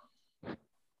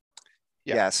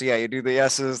 So you do the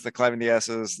S's, the climbing the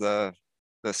S's, the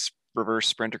reverse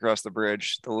sprint across the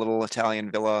bridge, the little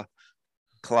Italian villa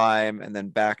climb, and then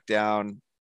back down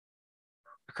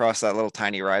across that little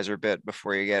tiny riser bit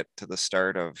before you get to the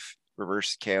start of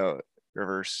reverse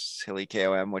hilly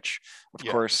KOM, which of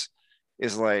course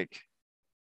is like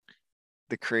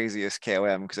the craziest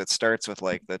KOM because it starts with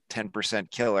like the 10%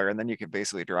 killer, and then you can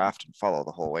basically draft and follow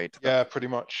the whole way to pretty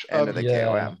much end of the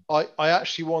KOM. I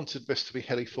actually wanted this to be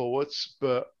hilly forwards,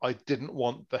 but I didn't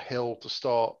want the hill to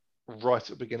start right at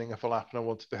the beginning of a lap, and I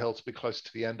wanted the hill to be close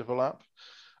to the end of a lap.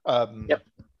 And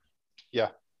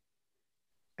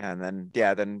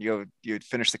then you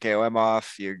finish the KOM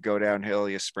off, you go downhill,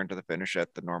 you sprint to the finish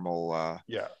at the normal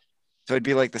so it'd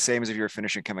be like the same as if you were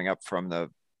finishing coming up from the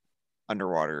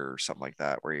underwater or something like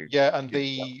that, where you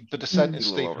the descent is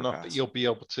steep enough that you'll be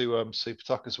able to super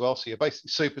tuck as well. So you're basically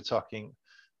super tucking,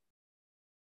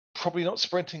 probably not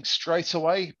sprinting straight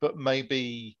away, but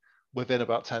maybe within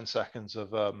about 10 seconds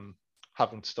of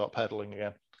having to start pedaling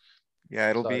again. Yeah,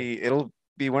 it'll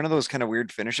be one of those kind of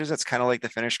weird finishes. It's kind of like the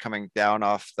finish coming down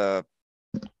off the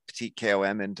petite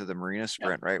KOM into the marina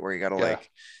sprint, right? Where you got to like,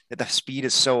 the speed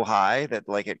is so high that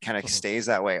like it kind of stays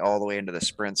that way all the way into the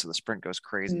sprint. So the sprint goes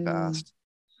crazy fast.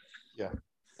 Yeah,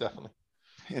 definitely.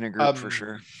 In a group for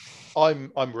sure.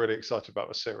 I'm really excited about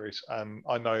the series, and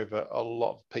I know that a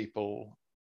lot of people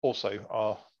also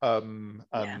are.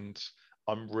 And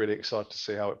I'm really excited to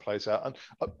see how it plays out, and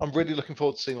I'm really looking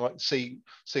forward to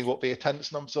seeing what the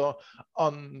attendance numbers are.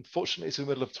 Unfortunately, it's in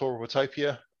the middle of Tour of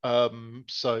Utopia,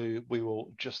 so we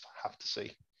will just have to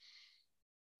see.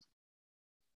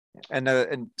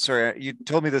 And sorry, you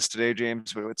told me this today,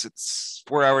 James, but it's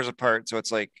 4 hours apart, so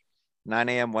it's like 9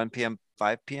 a.m., 1 p.m.,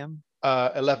 5 p.m.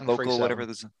 11 local, whatever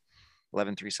this is,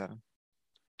 11:37,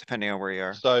 depending on where you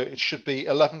are. So it should be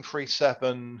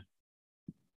 11:37.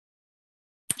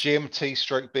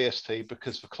 GMT/BST,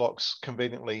 because the clocks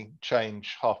conveniently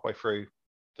change halfway through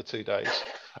the 2 days.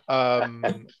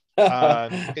 And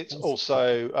it's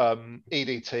also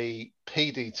EDT,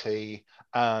 PDT,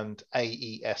 and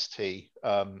AEST,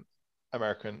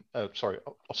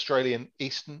 Australian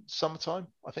Eastern Summertime,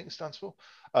 I think it stands for.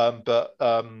 But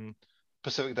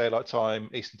Pacific Daylight Time,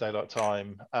 Eastern Daylight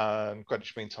Time, and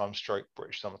Greenwich Mean Time /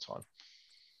 British Summertime.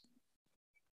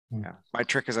 Yeah, my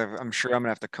trick is I'm sure I'm gonna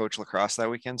have to coach lacrosse that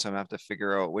weekend, so I'm gonna have to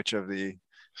figure out which of the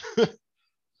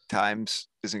times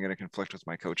isn't gonna conflict with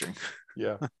my coaching.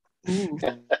 Yeah.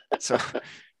 So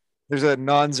there's a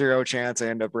non-zero chance I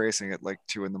end up racing at like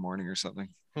 2 a.m. or something.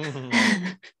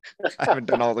 I haven't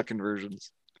done all the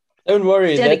conversions. Don't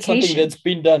worry, that's something that's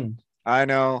been done. I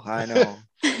know.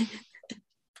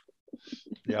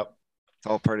 Yep. It's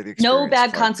all part of the experience. No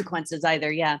bad consequences either.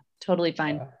 Yeah, totally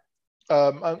fine.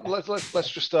 And let's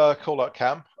just call out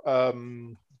Cam,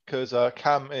 because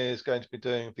Cam is going to be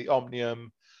doing the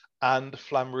Omnium and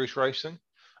Flamme Rouge racing,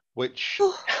 which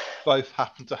both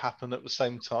happen to happen at the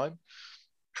same time.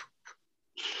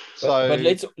 But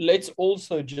let's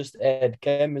also just add,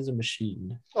 Cam is a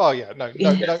machine. Oh yeah, no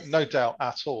doubt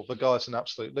at all. The guy's an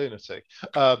absolute lunatic.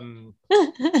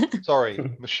 Sorry,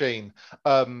 machine.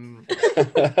 Doing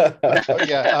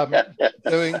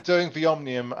the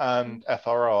Omnium and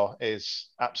FRR is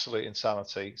absolute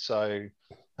insanity. So,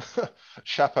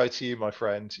 chapeau to you, my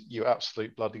friend. You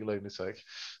absolute bloody lunatic.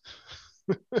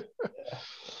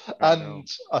 And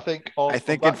I think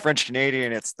in French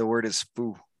Canadian, the word is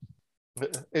fou.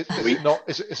 Is it not?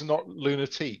 Is it not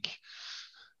lunatic?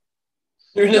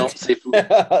 No, seafood.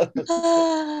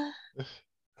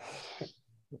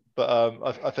 But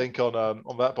I think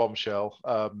on that bombshell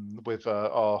with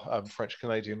our French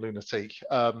Canadian lunatic,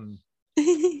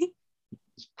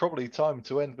 it's probably time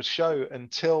to end the show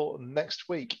until next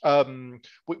week.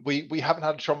 We haven't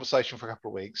had a conversation for a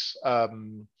couple of weeks.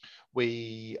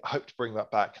 We hope to bring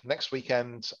that back next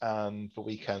weekend and the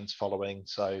weekends following.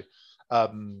 So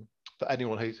for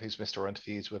anyone who's missed our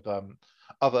interviews with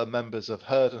other members of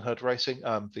Herd and Herd Racing,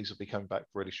 these will be coming back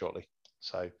really shortly.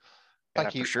 So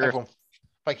thank you, everyone.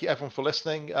 Thank you, everyone, for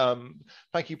listening.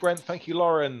 Thank you, Brent. Thank you,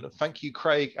 Lauren. Thank you,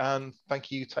 Craig. And thank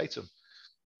you, Taitem.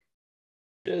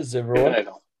 Cheers, everyone.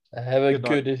 Have a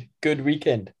good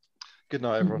weekend. Good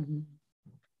night, everyone.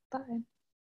 Bye.